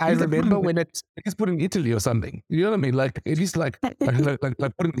 I remember when it's put in Italy or something. You know what I mean? Like at least like put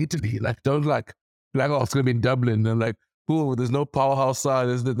in Italy. Like don't like oh, it's gonna be in Dublin and like cool. There's no powerhouse side.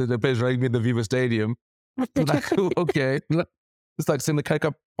 There's the place rugby in the Viva Stadium. Like okay, it's like saying the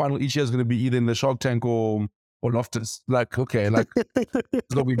K-Cup final each year is gonna be either in the Shark Tank or Loftus. Like okay, like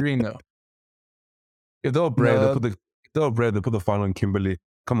it's gonna be green now. If they were brave, they put the final in Kimberley.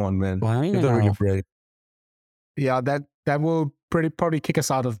 Come on, man. Wow. If they're really brave. Yeah, that will probably kick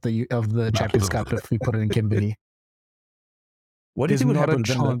us out of the Champions Cup if we put it in Kimberley. What do you think would happen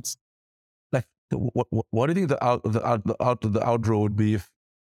then? what do you think the outdraw would be if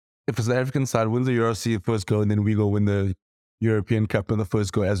the African side wins the URC first go and then we go win the European Cup in the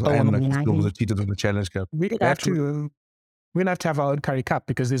first go as well, and like still was cheated with the Challenge Cup? We're gonna have to have our own Curry Cup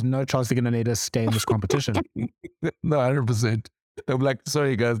because there's no chance they're gonna let us stay in this competition. No, 100%. I'm like,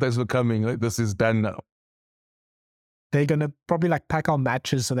 sorry guys, thanks for coming. Like, this is done now. They're gonna probably like pack our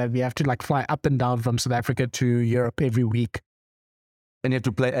matches so that we have to like fly up and down from South Africa to Europe every week. And you have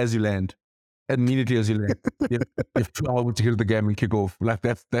to play as you land. Immediately as you land. You have 2 hours to get to the game and kick off. Like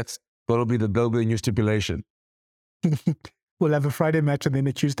that'll be the new stipulation. We'll have a Friday match and then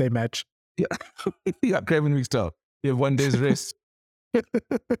a Tuesday match. Yeah, Craven Week style. You have 1 day's rest.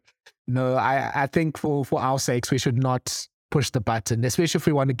 No, I think for our sakes, we should not push the button, especially if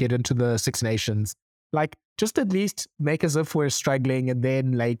we want to get into the Six Nations. Like, just at least make as if we're struggling, and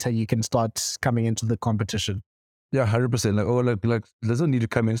then later you can start coming into the competition. Yeah, 100%. Like, doesn't need to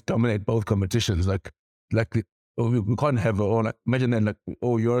come and dominate both competitions. We can't have imagine then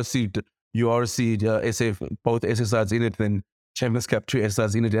URC, SF, both SS sides in it, then Champions Cup 2 SS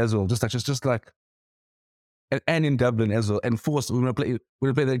sides in it as well. And in Dublin as well. And we're gonna play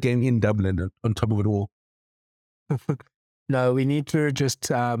that game in Dublin on top of it all. No, we need to just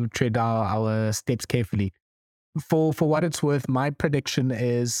tread our steps carefully. For what it's worth, my prediction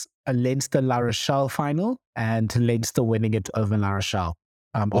is a Leinster-La Rochelle final and Leinster winning it over La Rochelle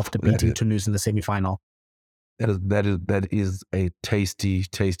after beating Toulouse in the semi-final. That is a tasty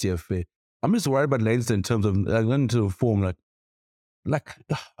affair. I'm just worried about Leinster in terms of going into form. I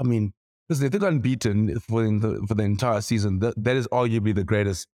mean, listen, if they're unbeaten for the entire season, that is arguably the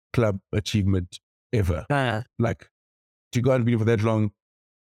greatest club achievement ever. Like, to go unbeaten for that long,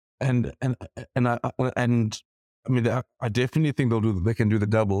 and I mean, I definitely think they can do the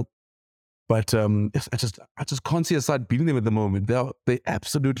double, but I just can't see a side beating them at the moment. They're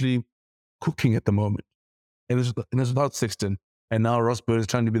absolutely cooking at the moment, and it's without Sexton, and now Ross Byrne is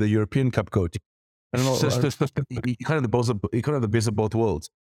trying to be the European Cup coach. I don't know. He kind of the best of both worlds.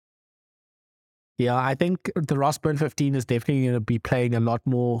 Yeah, I think the Ross Byrne 15 is definitely going to be playing a lot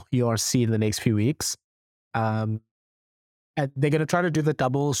more URC in the next few weeks. And they're going to try to do the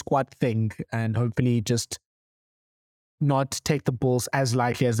double squad thing and hopefully just not take the Bulls as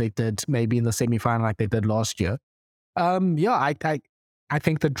lightly as they did maybe in the semi-final like they did last year. I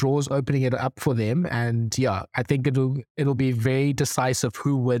think the draw's opening it up for them, and I think it'll be very decisive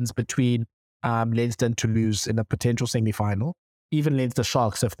who wins between Leinster and Toulouse in a potential semi-final. Even Leinster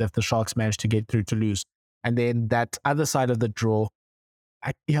Sharks if the Sharks manage to get through Toulouse. And then that other side of the draw,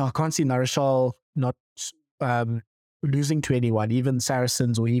 I can't see La Rochelle not losing to anyone, even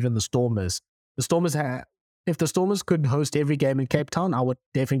Saracens or even the Stormers. If the Stormers could host every game in Cape Town, I would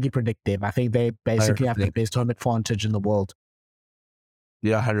definitely predict them. I think they basically have the best home advantage in the world.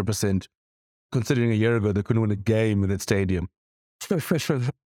 Yeah, 100%. Considering a year ago, they couldn't win a game in that stadium.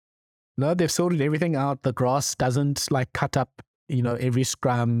 No, they've sorted everything out. The grass doesn't cut up, every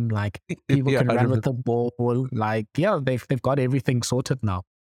scrum. People can run with the ball. They've got everything sorted now.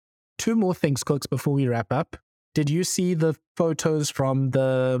 2 more things, Kooks, before we wrap up. Did you see the photos from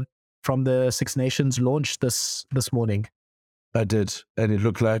the Six Nations launch this morning? I did, and it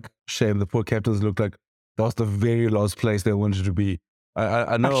looked like shame. The poor captains looked like that was the very last place they wanted to be.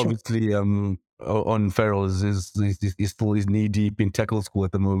 I know, obviously, on Farrell is still knee deep in tackle school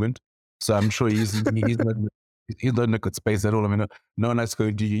at the moment, so I'm sure he's not in a good space at all. I mean, no one has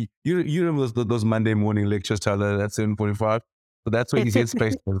going to you remember those Monday morning lectures, Tyler, at 7:45. So that's where he gets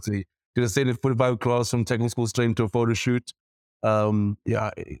space. Could have stayed at 45 class from tackle school straight into a photo shoot.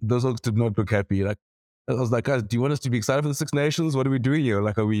 Those folks did not look happy. I was like, guys, do you want us to be excited for the Six Nations? What are we doing here?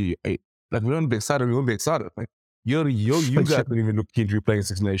 We don't be excited. We won't be excited. You guys don't even look keen to be playing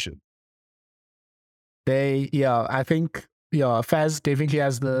Six Nations. I think Faz definitely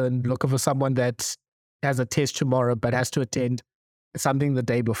has the look of someone that has a test tomorrow but has to attend something the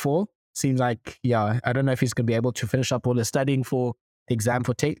day before. Seems like, I don't know if he's going to be able to finish up all his studying for the exam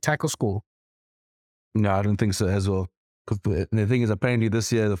for tackle school. No, I don't think so as well. Because the thing is, apparently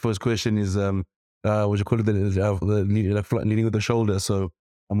this year the first question is what you call it, the leading with the shoulder. So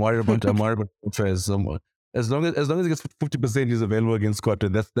I'm worried about Faz somewhat. As long as he gets 50%, he's available against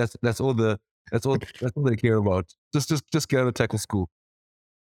Scotland. That's all they care about. Just get out of tackle school.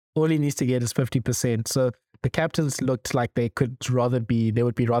 All he needs to get is 50%. So the captains looked like they would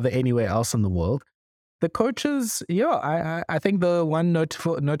be rather anywhere else in the world. The coaches, I think the one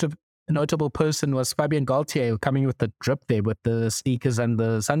notable person was Fabien Galtier coming with the drip there with the sneakers and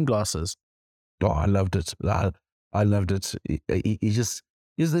the sunglasses. Oh, I loved it. I loved it.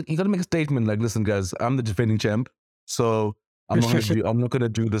 You got to make a statement like, listen, guys, I'm the defending champ, so I'm not going to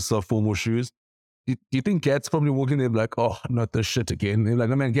do this formal shoes. Do you think Gats probably walking there like, oh, not this shit again? They're like,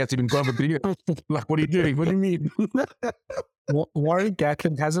 no man, Gats, you've been gone for 3 years. Like, what are you doing? What do you mean? Warren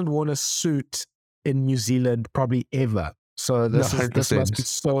Gatland hasn't worn a suit in New Zealand probably ever. So this must be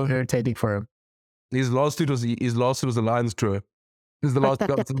so irritating for him. His last suit was the Lions tour. This is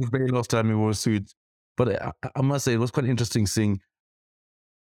the very last time he wore a suit. But I must say, it was quite interesting seeing.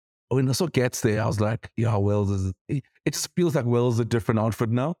 When I saw Gats there, I was like, yeah, Wales is. It just feels like Wales is a different outfit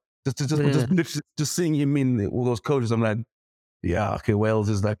now. Just seeing him in all those coaches, I'm like, yeah, okay, Wales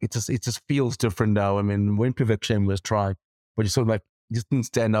is like, it just feels different now. I mean, when Pivek was tried, but you sort of like, it just didn't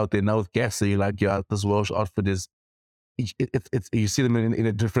stand out there. Now with Gats, so you're like, yeah, this Welsh outfit is. You see them in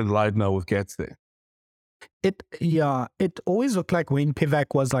a different light now with Gats there. It always looked like Wayne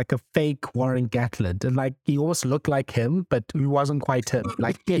Pivak was like a fake Warren Gatland, and like he almost looked like him, but he wasn't quite him.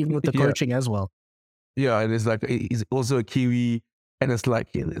 Like even with the coaching as well. Yeah, and it's like he's also a Kiwi, and it's like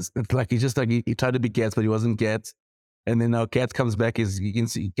he's just like he tried to be Gats, but he wasn't Gats. And then now Gats comes back, you can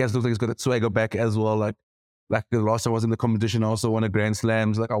see Gats looks like he's got that swagger back as well. Like the last time I was in the competition, I also won a Grand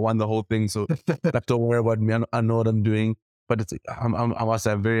Slams. Like I won the whole thing, so like don't worry about me. I know what I'm doing. But I must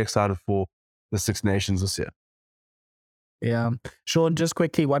say I'm very excited for the Six Nations this year. Yeah, Shaun, just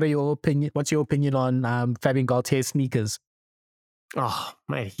quickly, what's your opinion on Fabien Galtier's sneakers? Oh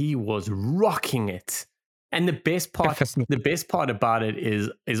man, he was rocking it. And the best part about it is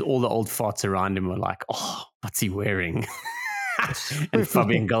all the old farts around him were like, oh, what's he wearing? And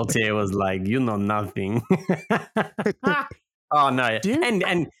Fabien Galtier was like, you know nothing. Oh no.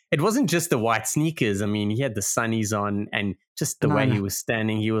 And it wasn't just the white sneakers. I mean, he had the sunnies on, and just the way he was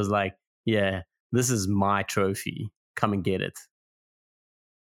standing, he was like, yeah, this is my trophy. Come and get it.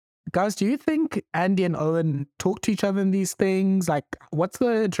 Guys, do you think Andy and Owen talk to each other in these things? Like, what's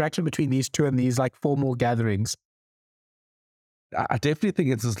the interaction between these two in these like formal gatherings? I definitely think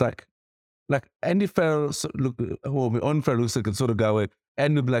it's just like Andy Farrell, Owen Farrell looks like a sort of guy where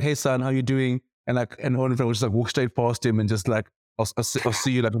Andy would be like, hey son, how you doing? And Owen Farrell would just like walk straight past him and just like, I'll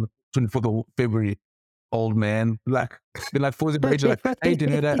see you like on the 24th of February, old man. Like, then like for the age, like, hey, did you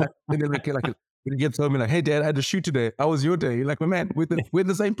hear that? And then like when he gets home, and like, hey dad, I had a shoot today. How was your day? You're like, my man, we're in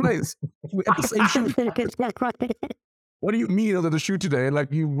the same place. We're at the same shoot. What do you mean I was at the shoot today?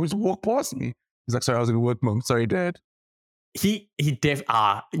 Like, you just walk past me. He's like, sorry, I was in work, mom. Sorry, dad. I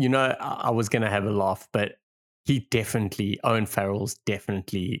was going to have a laugh, but Owen Farrell's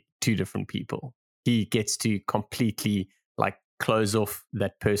definitely two different people. He gets to completely like close off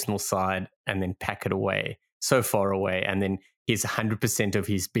that personal side and then pack it away so far away. And then his 100% of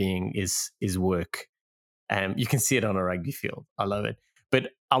his being is work. You can see it on a rugby field. I love it. But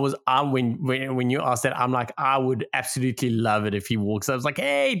when you asked that, I'm like, I would absolutely love it if he walks up. I was like,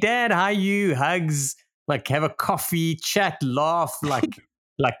 hey dad, how are you? Hugs. Like have a coffee, chat, laugh, like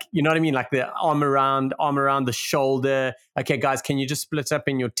you know what I mean? Like the arm around the shoulder. Okay, guys, can you just split up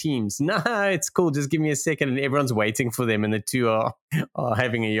in your teams? No, it's cool. Just give me a second. And everyone's waiting for them, and the two are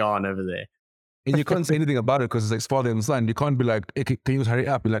having a yarn over there. And you can't say anything about it because it's like father and son. You can't be like, hey, can you hurry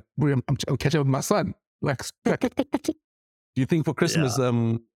up? You're like, I'm catching up with my son. Like, do you think for Christmas,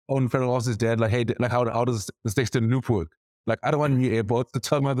 Owen Farrell asked his dad, like, hey, like how does the Sexton loop work? Like, I don't want new airports to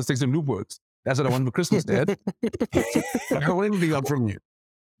tell me how the Sexton loop works. That's what I want for Christmas, Dad. I want anything up from you.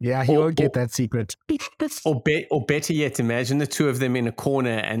 Yeah, he won't get that secret. Or better yet, imagine the two of them in a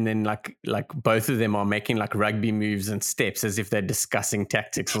corner, and then like both of them are making like rugby moves and steps as if they're discussing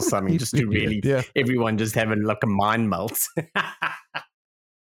tactics or something, just to really everyone just having like a mind melt.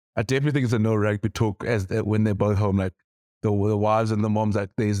 I definitely think it's a no rugby talk when they're both home, like the wives and the moms, like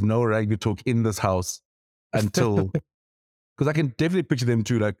there's no rugby talk in this house until, because I can definitely picture them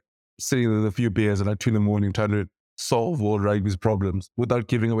too, like sitting with a few beers at like 2 a.m. trying to solve all rugby's problems without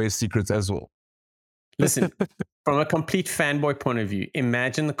giving away secrets as well. Listen, from a complete fanboy point of view,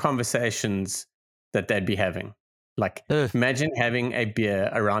 imagine the conversations that they'd be having. Like, imagine having a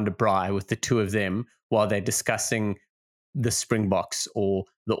beer around a braai with the two of them while they're discussing the Springboks or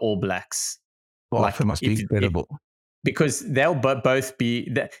the All Blacks. Oh, like, it must be incredible. Because they'll both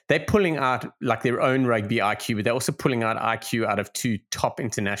be, they're pulling out like their own rugby IQ, but they're also pulling out IQ out of two top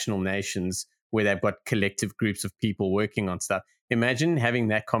international nations where they've got collective groups of people working on stuff. Imagine having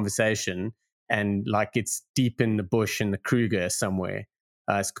that conversation and like it's deep in the bush in the Kruger somewhere,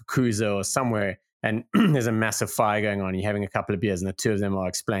 it's Kukuza or somewhere, and there's a massive fire going on. You're having a couple of beers and the two of them are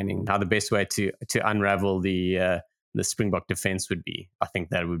explaining how the best way to unravel the Springbok defense would be. I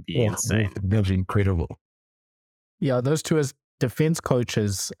think that would be insane. That would be incredible. Yeah, those two as defense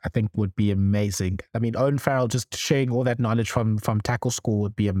coaches, I think would be amazing. I mean, Owen Farrell just sharing all that knowledge from tackle school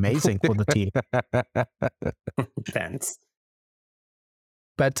would be amazing for the team. Thanks.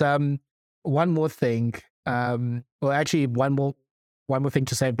 But one more thing. Well, actually, one more thing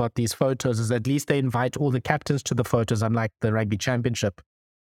to say about these photos is at least they invite all the captains to the photos, unlike the rugby championship.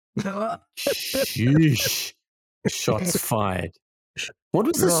 Sheesh. Shots fired. What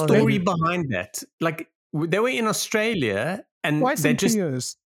was the story behind that? Like, they were in Australia and Why they just...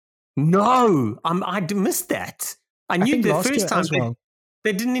 years? No, I missed that. I knew the first time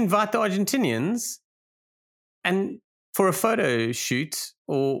they didn't invite the Argentinians and for a photo shoot,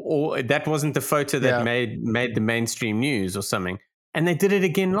 or that wasn't the photo that made the mainstream news or something. And they did it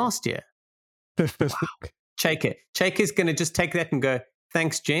again last year. Wow. Chaker's going to just take that and go,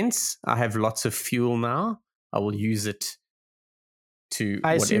 thanks, gents. I have lots of fuel now. I will use it to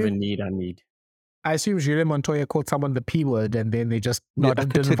whatever need I need. I assume Julien Montoya called someone the P word and then they just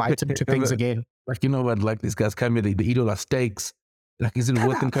didn't invite him to things again. Like, you know what, like these guys come here, they eat all our steaks. Like, isn't it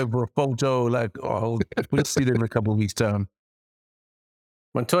worth them coming for a photo? Like, we'll see them in a couple of weeks' time.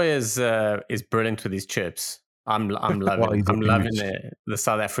 Montoya is brilliant with his chips. I'm loving the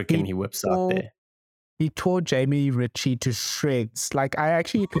South African he whips out there. He tore Jamie Ritchie to shreds. Like, I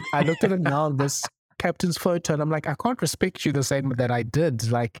looked at him now, this captain's photo, and I'm like, I can't respect you the same that I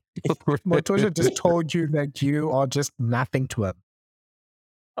did. Like, Montoya just told you that you are just nothing to him.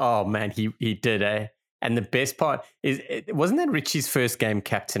 Oh man, he did, eh? And the best part is, wasn't that Richie's first game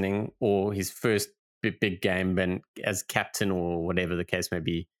captaining, or his first big game as captain, or whatever the case may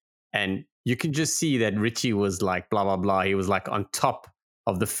be? And you can just see that Richie was like, blah, blah, blah. He was like on top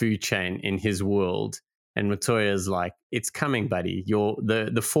of the food chain in his world. And Montoya's like, it's coming, buddy.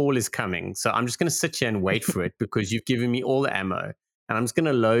 The fall is coming. So I'm just going to sit here and wait for it because you've given me all the ammo. And I'm just going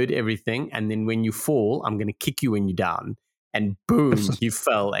to load everything. And then when you fall, I'm going to kick you when you're down. And boom, he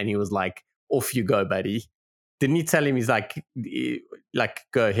fell. And he was like, off you go, buddy. Didn't he tell him, he's like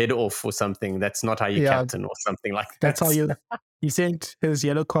go head off or something? That's not how you captain or something like that. That's how you... He said his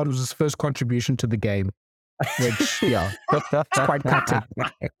yellow card was his first contribution to the game, which, that's quite cutting.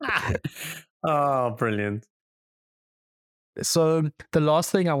 Oh, brilliant. So the last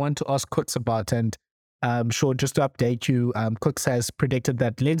thing I want to ask Kooks about, and sure, just to update you, Kooks has predicted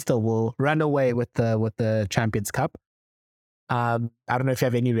that Leinster will run away with the Champions Cup. I don't know if you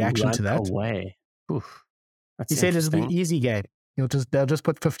have any reaction to that. Run away. Oof. He said it's the easy game. They'll just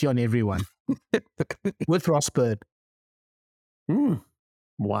put 50 on everyone with Rossbird.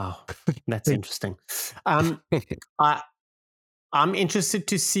 Wow, that's interesting. I'm interested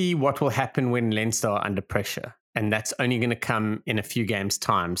to see what will happen when Leinster are under pressure, and that's only going to come in a few games'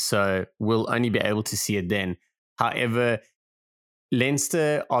 time. So we'll only be able to see it then. However,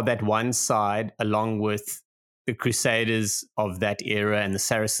 Leinster are that one side, along with the Crusaders of that era and the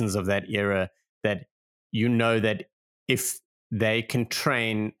Saracens of that era, that that if they can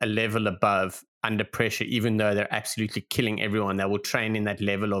train a level above under pressure, even though they're absolutely killing everyone, they will train in that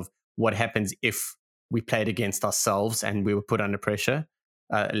level of what happens if we played against ourselves and we were put under pressure.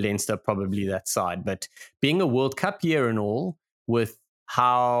 Leinster probably that side. But being a World Cup year and all, with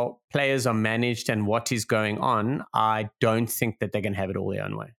how players are managed and what is going on, I don't think that they're going to have it all their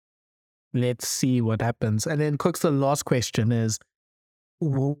own way. Let's see what happens. And then, Kooks, the last question is,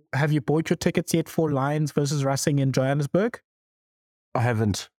 have you bought your tickets yet for Lions versus Racing in Johannesburg? I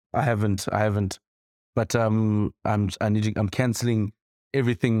haven't. But I'm cancelling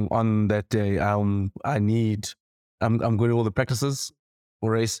everything on that day. I'm going to all the practices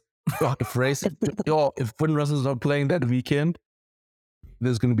for race. If Finn Russell's not playing that weekend,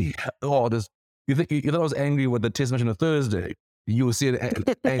 there's going to be you thought I was angry with the test match on a Thursday. You will see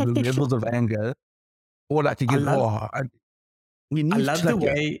levels of anger. Or like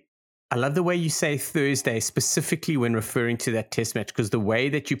I love the way you say Thursday, specifically when referring to that test match, because the way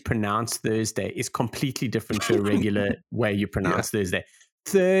that you pronounce Thursday is completely different to a regular way you pronounce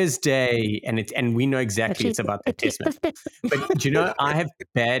Thursday, and we know exactly it's about the test match. But do you know, I have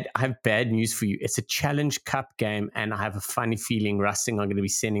bad news for you. It's a Challenge Cup game, and I have a funny feeling Racing are going to be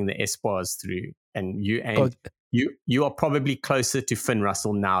sending the Espoirs through, and you are probably closer to Finn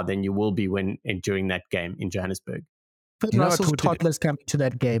Russell now than you will be during that game in Johannesburg. Finn Russell's toddlers coming to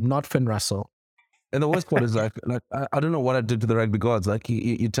that game, not Finn Russell. And the worst part is like I don't know what I did to the rugby gods. Like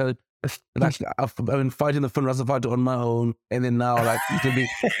you tell, like I've been fighting the Finn Russell fight on my own, and then now like he's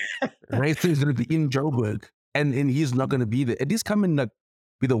gonna be in Joburg, and he's not gonna be there. At least come and like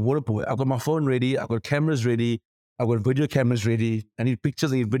be the water boy. I've got my phone ready. I've got cameras ready. I've got video cameras ready. I need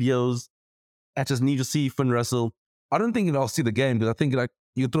pictures. I need videos. I just need to see Finn Russell. I don't think I'll see the game because I think like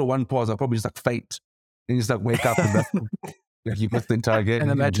you throw one pause, I'll probably just like faint. And you just like wake up and like you missed the entire game. And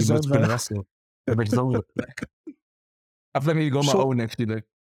the match is over. The match is over. I feel like maybe go on my own actually. Like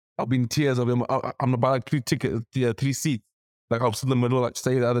I'll be in tears. I'm about like 3 seats. Like I'll sit in the middle, like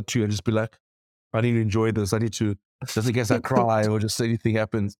stay the other two, and just be like, I need to enjoy this. I need to, just in case I cry or just anything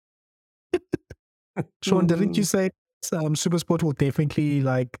happens. Shaun, didn't you say Supersport will definitely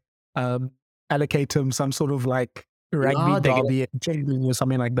like allocate him some sort of like rugby derby or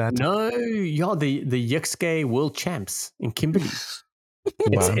something like that? No, the Yixgay World Champs in Kimberley.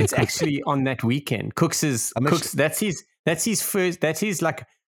 It's actually on that weekend. Kooks. That's his first. That's his like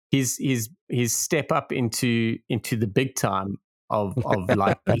his step up into the big time of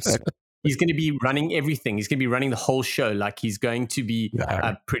like he's going to be running everything. He's going to be running the whole show. Like he's going to be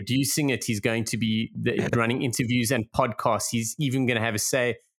producing it. He's going to be running interviews and podcasts. He's even going to have a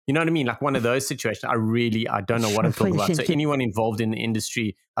say. You know what I mean? Like one of those situations. I don't know what I'm talking about. So anyone involved in the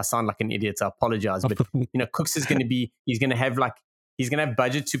industry, I sound like an idiot. I apologize. But Kooks is going to be. He's going to have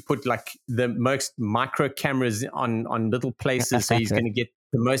budget to put like the most micro cameras on little places. So he's going to get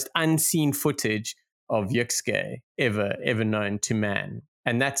the most unseen footage of Yixgay ever known to man.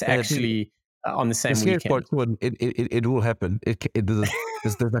 And that's actually on the same weekend. It will happen. There's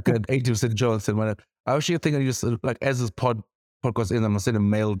like an 80% chance. I actually think I just like as this podcast ends, I'm gonna send a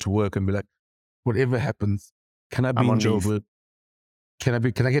mail to work and be like, whatever happens, can I be in Joburg? Can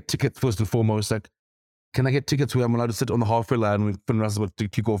I get tickets first and foremost? Like, can I get tickets where I'm allowed to sit on the halfway line with Finn Russell to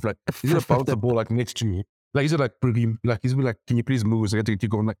kick off? Like, he's gonna bounce the ball like next to me. Like he's like, can you please move? So I get to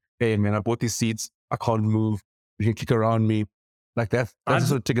kick off. I'm like, hey man, I bought these seats. I can't move. You can kick around me. Like that's the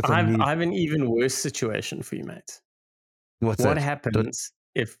sort of tickets I need. I have an even worse situation for you, mate. What happens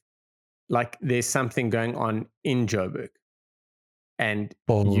if like there's something going on in Joburg and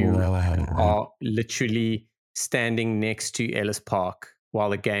you are literally standing next to Ellis Park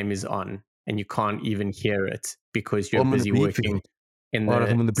while the game is on and you can't even hear it because you're busy working in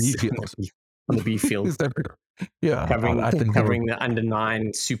the B field. On the B field. Yeah, covering the under-9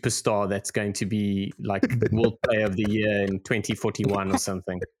 superstar that's going to be like World Player of the Year in 2041 or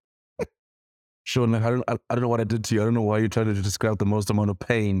something. Shaun, like, I don't know what I did to you. I don't know why you're trying to describe the most amount of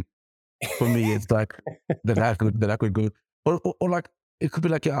pain. For me, it's like that I could go, or like it could be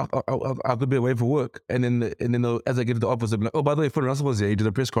like I could be away for work, and then as I get to the office, I'll be like, oh, by the way, Finn Russell was here. He did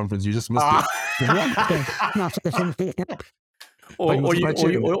a press conference. You just missed it. Or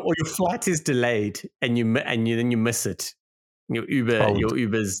your flight is delayed and you miss it. Your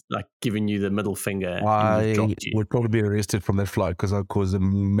Uber's like giving you the middle finger. I would probably be arrested from that flight because I caused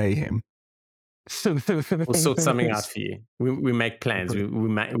them mayhem. We'll sort something out for you. We make plans. We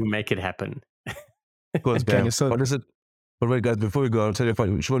make it happen. Of course, man. What is it? But wait, guys, before we go, I'll tell you a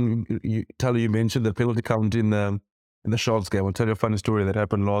funny. Shaun, you mentioned the penalty count in the Sharks game. I'll tell you a funny story that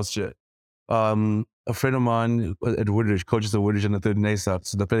happened last year. A friend of mine at Woodridge, coaches at Woodridge in the 13A side,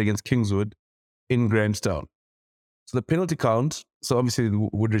 so they played against Kingswood in Grahamstown. So the penalty count, so obviously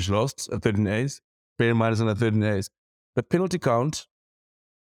Woodridge lost at 13As, bear in mind it's in the 13As. The penalty count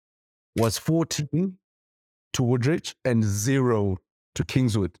was 14 to Woodridge and 0 to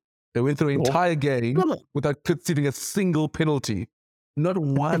Kingswood. They went through the entire game without conceding a single penalty. Not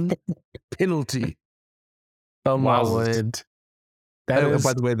one penalty. Oh my word. By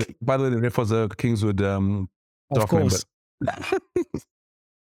the way, the ref was a Kingswood of course.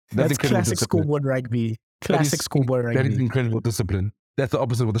 That's classic schoolboard rugby. Schoolboard rugby. That is incredible discipline. That's the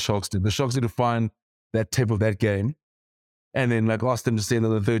opposite of what the Sharks did. The Sharks did to find that tape of that game and then like ask them to stay in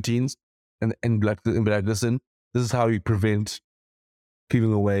the 13s and be like, listen, this is how you prevent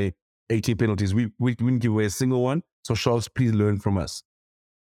giving away 18 penalties. We didn't give away a single one. So Sharks, please learn from us.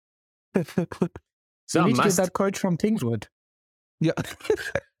 So we need to get that coach from Kingswood. Yeah,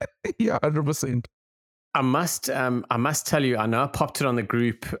 yeah, 100%. I must tell you, I know I popped it on the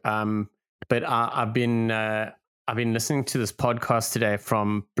group, but I've been listening to this podcast today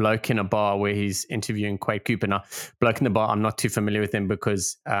from Bloke in a Bar where he's interviewing Quade Cooper. Now, Bloke in the Bar, I'm not too familiar with him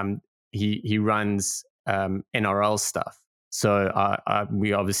because he runs NRL stuff. So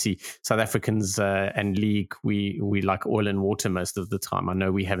we obviously South Africans and league we like oil and water most of the time. I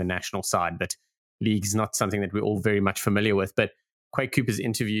know we have a national side, but league is not something that we're all very much familiar with. But Quade Cooper's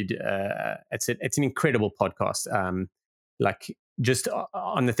interviewed. It's an incredible podcast. Like just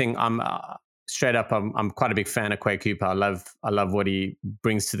on the thing, I'm straight up. I'm quite a big fan of Quade Cooper. I love what he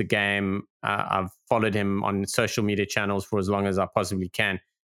brings to the game. I've followed him on social media channels for as long as I possibly can.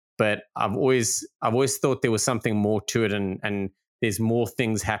 But I've always thought there was something more to it, and there's more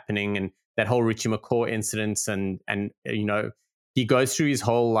things happening. And that whole Richie McCaw incident, and you know. He goes through his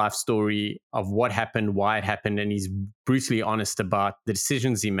whole life story of what happened, why it happened, and he's brutally honest about the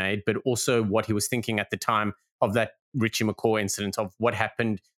decisions he made, but also what he was thinking at the time of that Richie McCaw incident, of what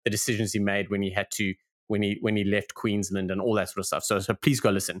happened, the decisions he made when he left Queensland and all that sort of stuff. So please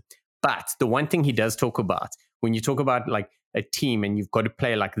go listen. But the one thing he does talk about, when you talk about like a team and you've got to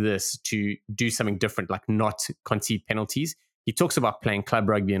play like this to do something different, like not concede penalties. He talks about playing club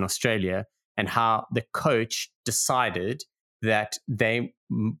rugby in Australia and how the coach decided that they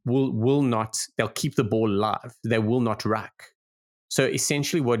will not, they'll keep the ball alive. They will not ruck. So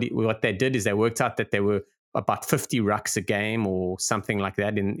essentially what they did is they worked out that there were about 50 rucks a game or something like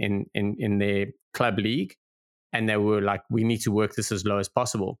that in their club league. And they were like, we need to work this as low as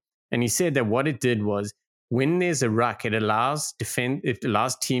possible. And he said that what it did was when there's a ruck, it allows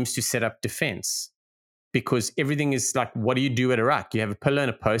teams to set up defense, because everything is like, what do you do at a ruck? You have a pillar and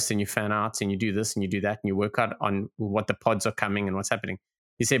a post and you fan out and you do this and you do that and you work out on what the pods are coming and what's happening.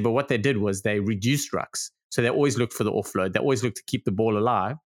 He said, but what they did was they reduced rucks. So they always looked for the offload. They always looked to keep the ball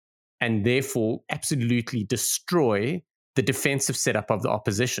alive and therefore absolutely destroy the defensive setup of the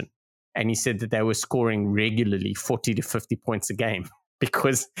opposition. And he said that they were scoring regularly 40 to 50 points a game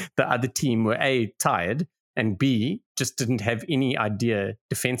because the other team were A, tired, and B, just didn't have any idea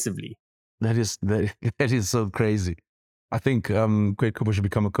defensively. That is so crazy. I think Great Cooper should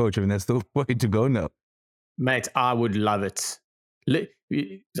become a coach. I mean, that's the way to go now. Mate, I would love it.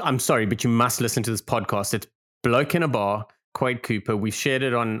 I'm sorry, but you must listen to this podcast. It's Bloke in a Bar, Quade Cooper. We've shared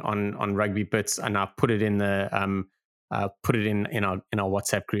it on Rugby Bits, and I put it in the put it in our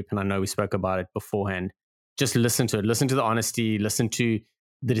WhatsApp group. And I know we spoke about it beforehand. Just listen to it. Listen to the honesty. Listen to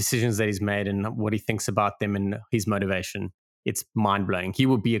the decisions that he's made and what he thinks about them and his motivation. It's mind blowing. He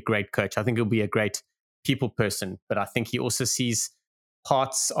will be a great coach. I think he'll be a great people person, but I think he also sees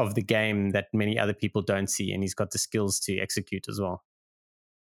parts of the game that many other people don't see, and he's got the skills to execute as well.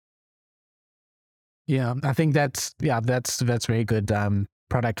 Yeah, I think that's very good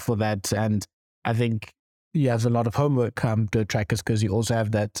product for that, and I think he has a lot of homework to trackers, because you also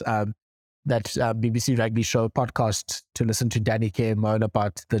have that BBC Rugby Show podcast to listen to Danny Kerr moan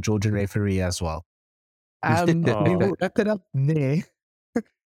about the Georgian referee as well. We will wrap it up there.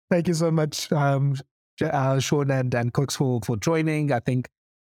 Thank you so much, Shaun and Cooks for joining. I think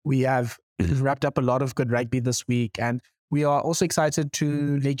we have wrapped up a lot of good rugby this week, and we are also excited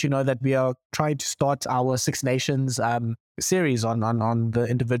to let you know that we are trying to start our Six Nations series on the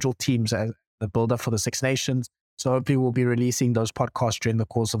individual teams as the build-up for the Six Nations. So hopefully we'll be releasing those podcasts during the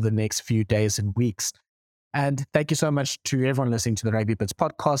course of the next few days and weeks. And thank you so much to everyone listening to the Rugby Bits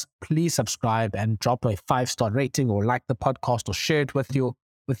podcast. Please subscribe and drop a 5-star rating, or like the podcast, or share it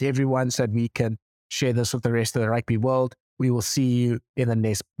with everyone so that we can share this with the rest of the rugby world. We will see you in the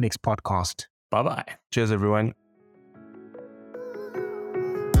next podcast. Bye-bye. Cheers, everyone.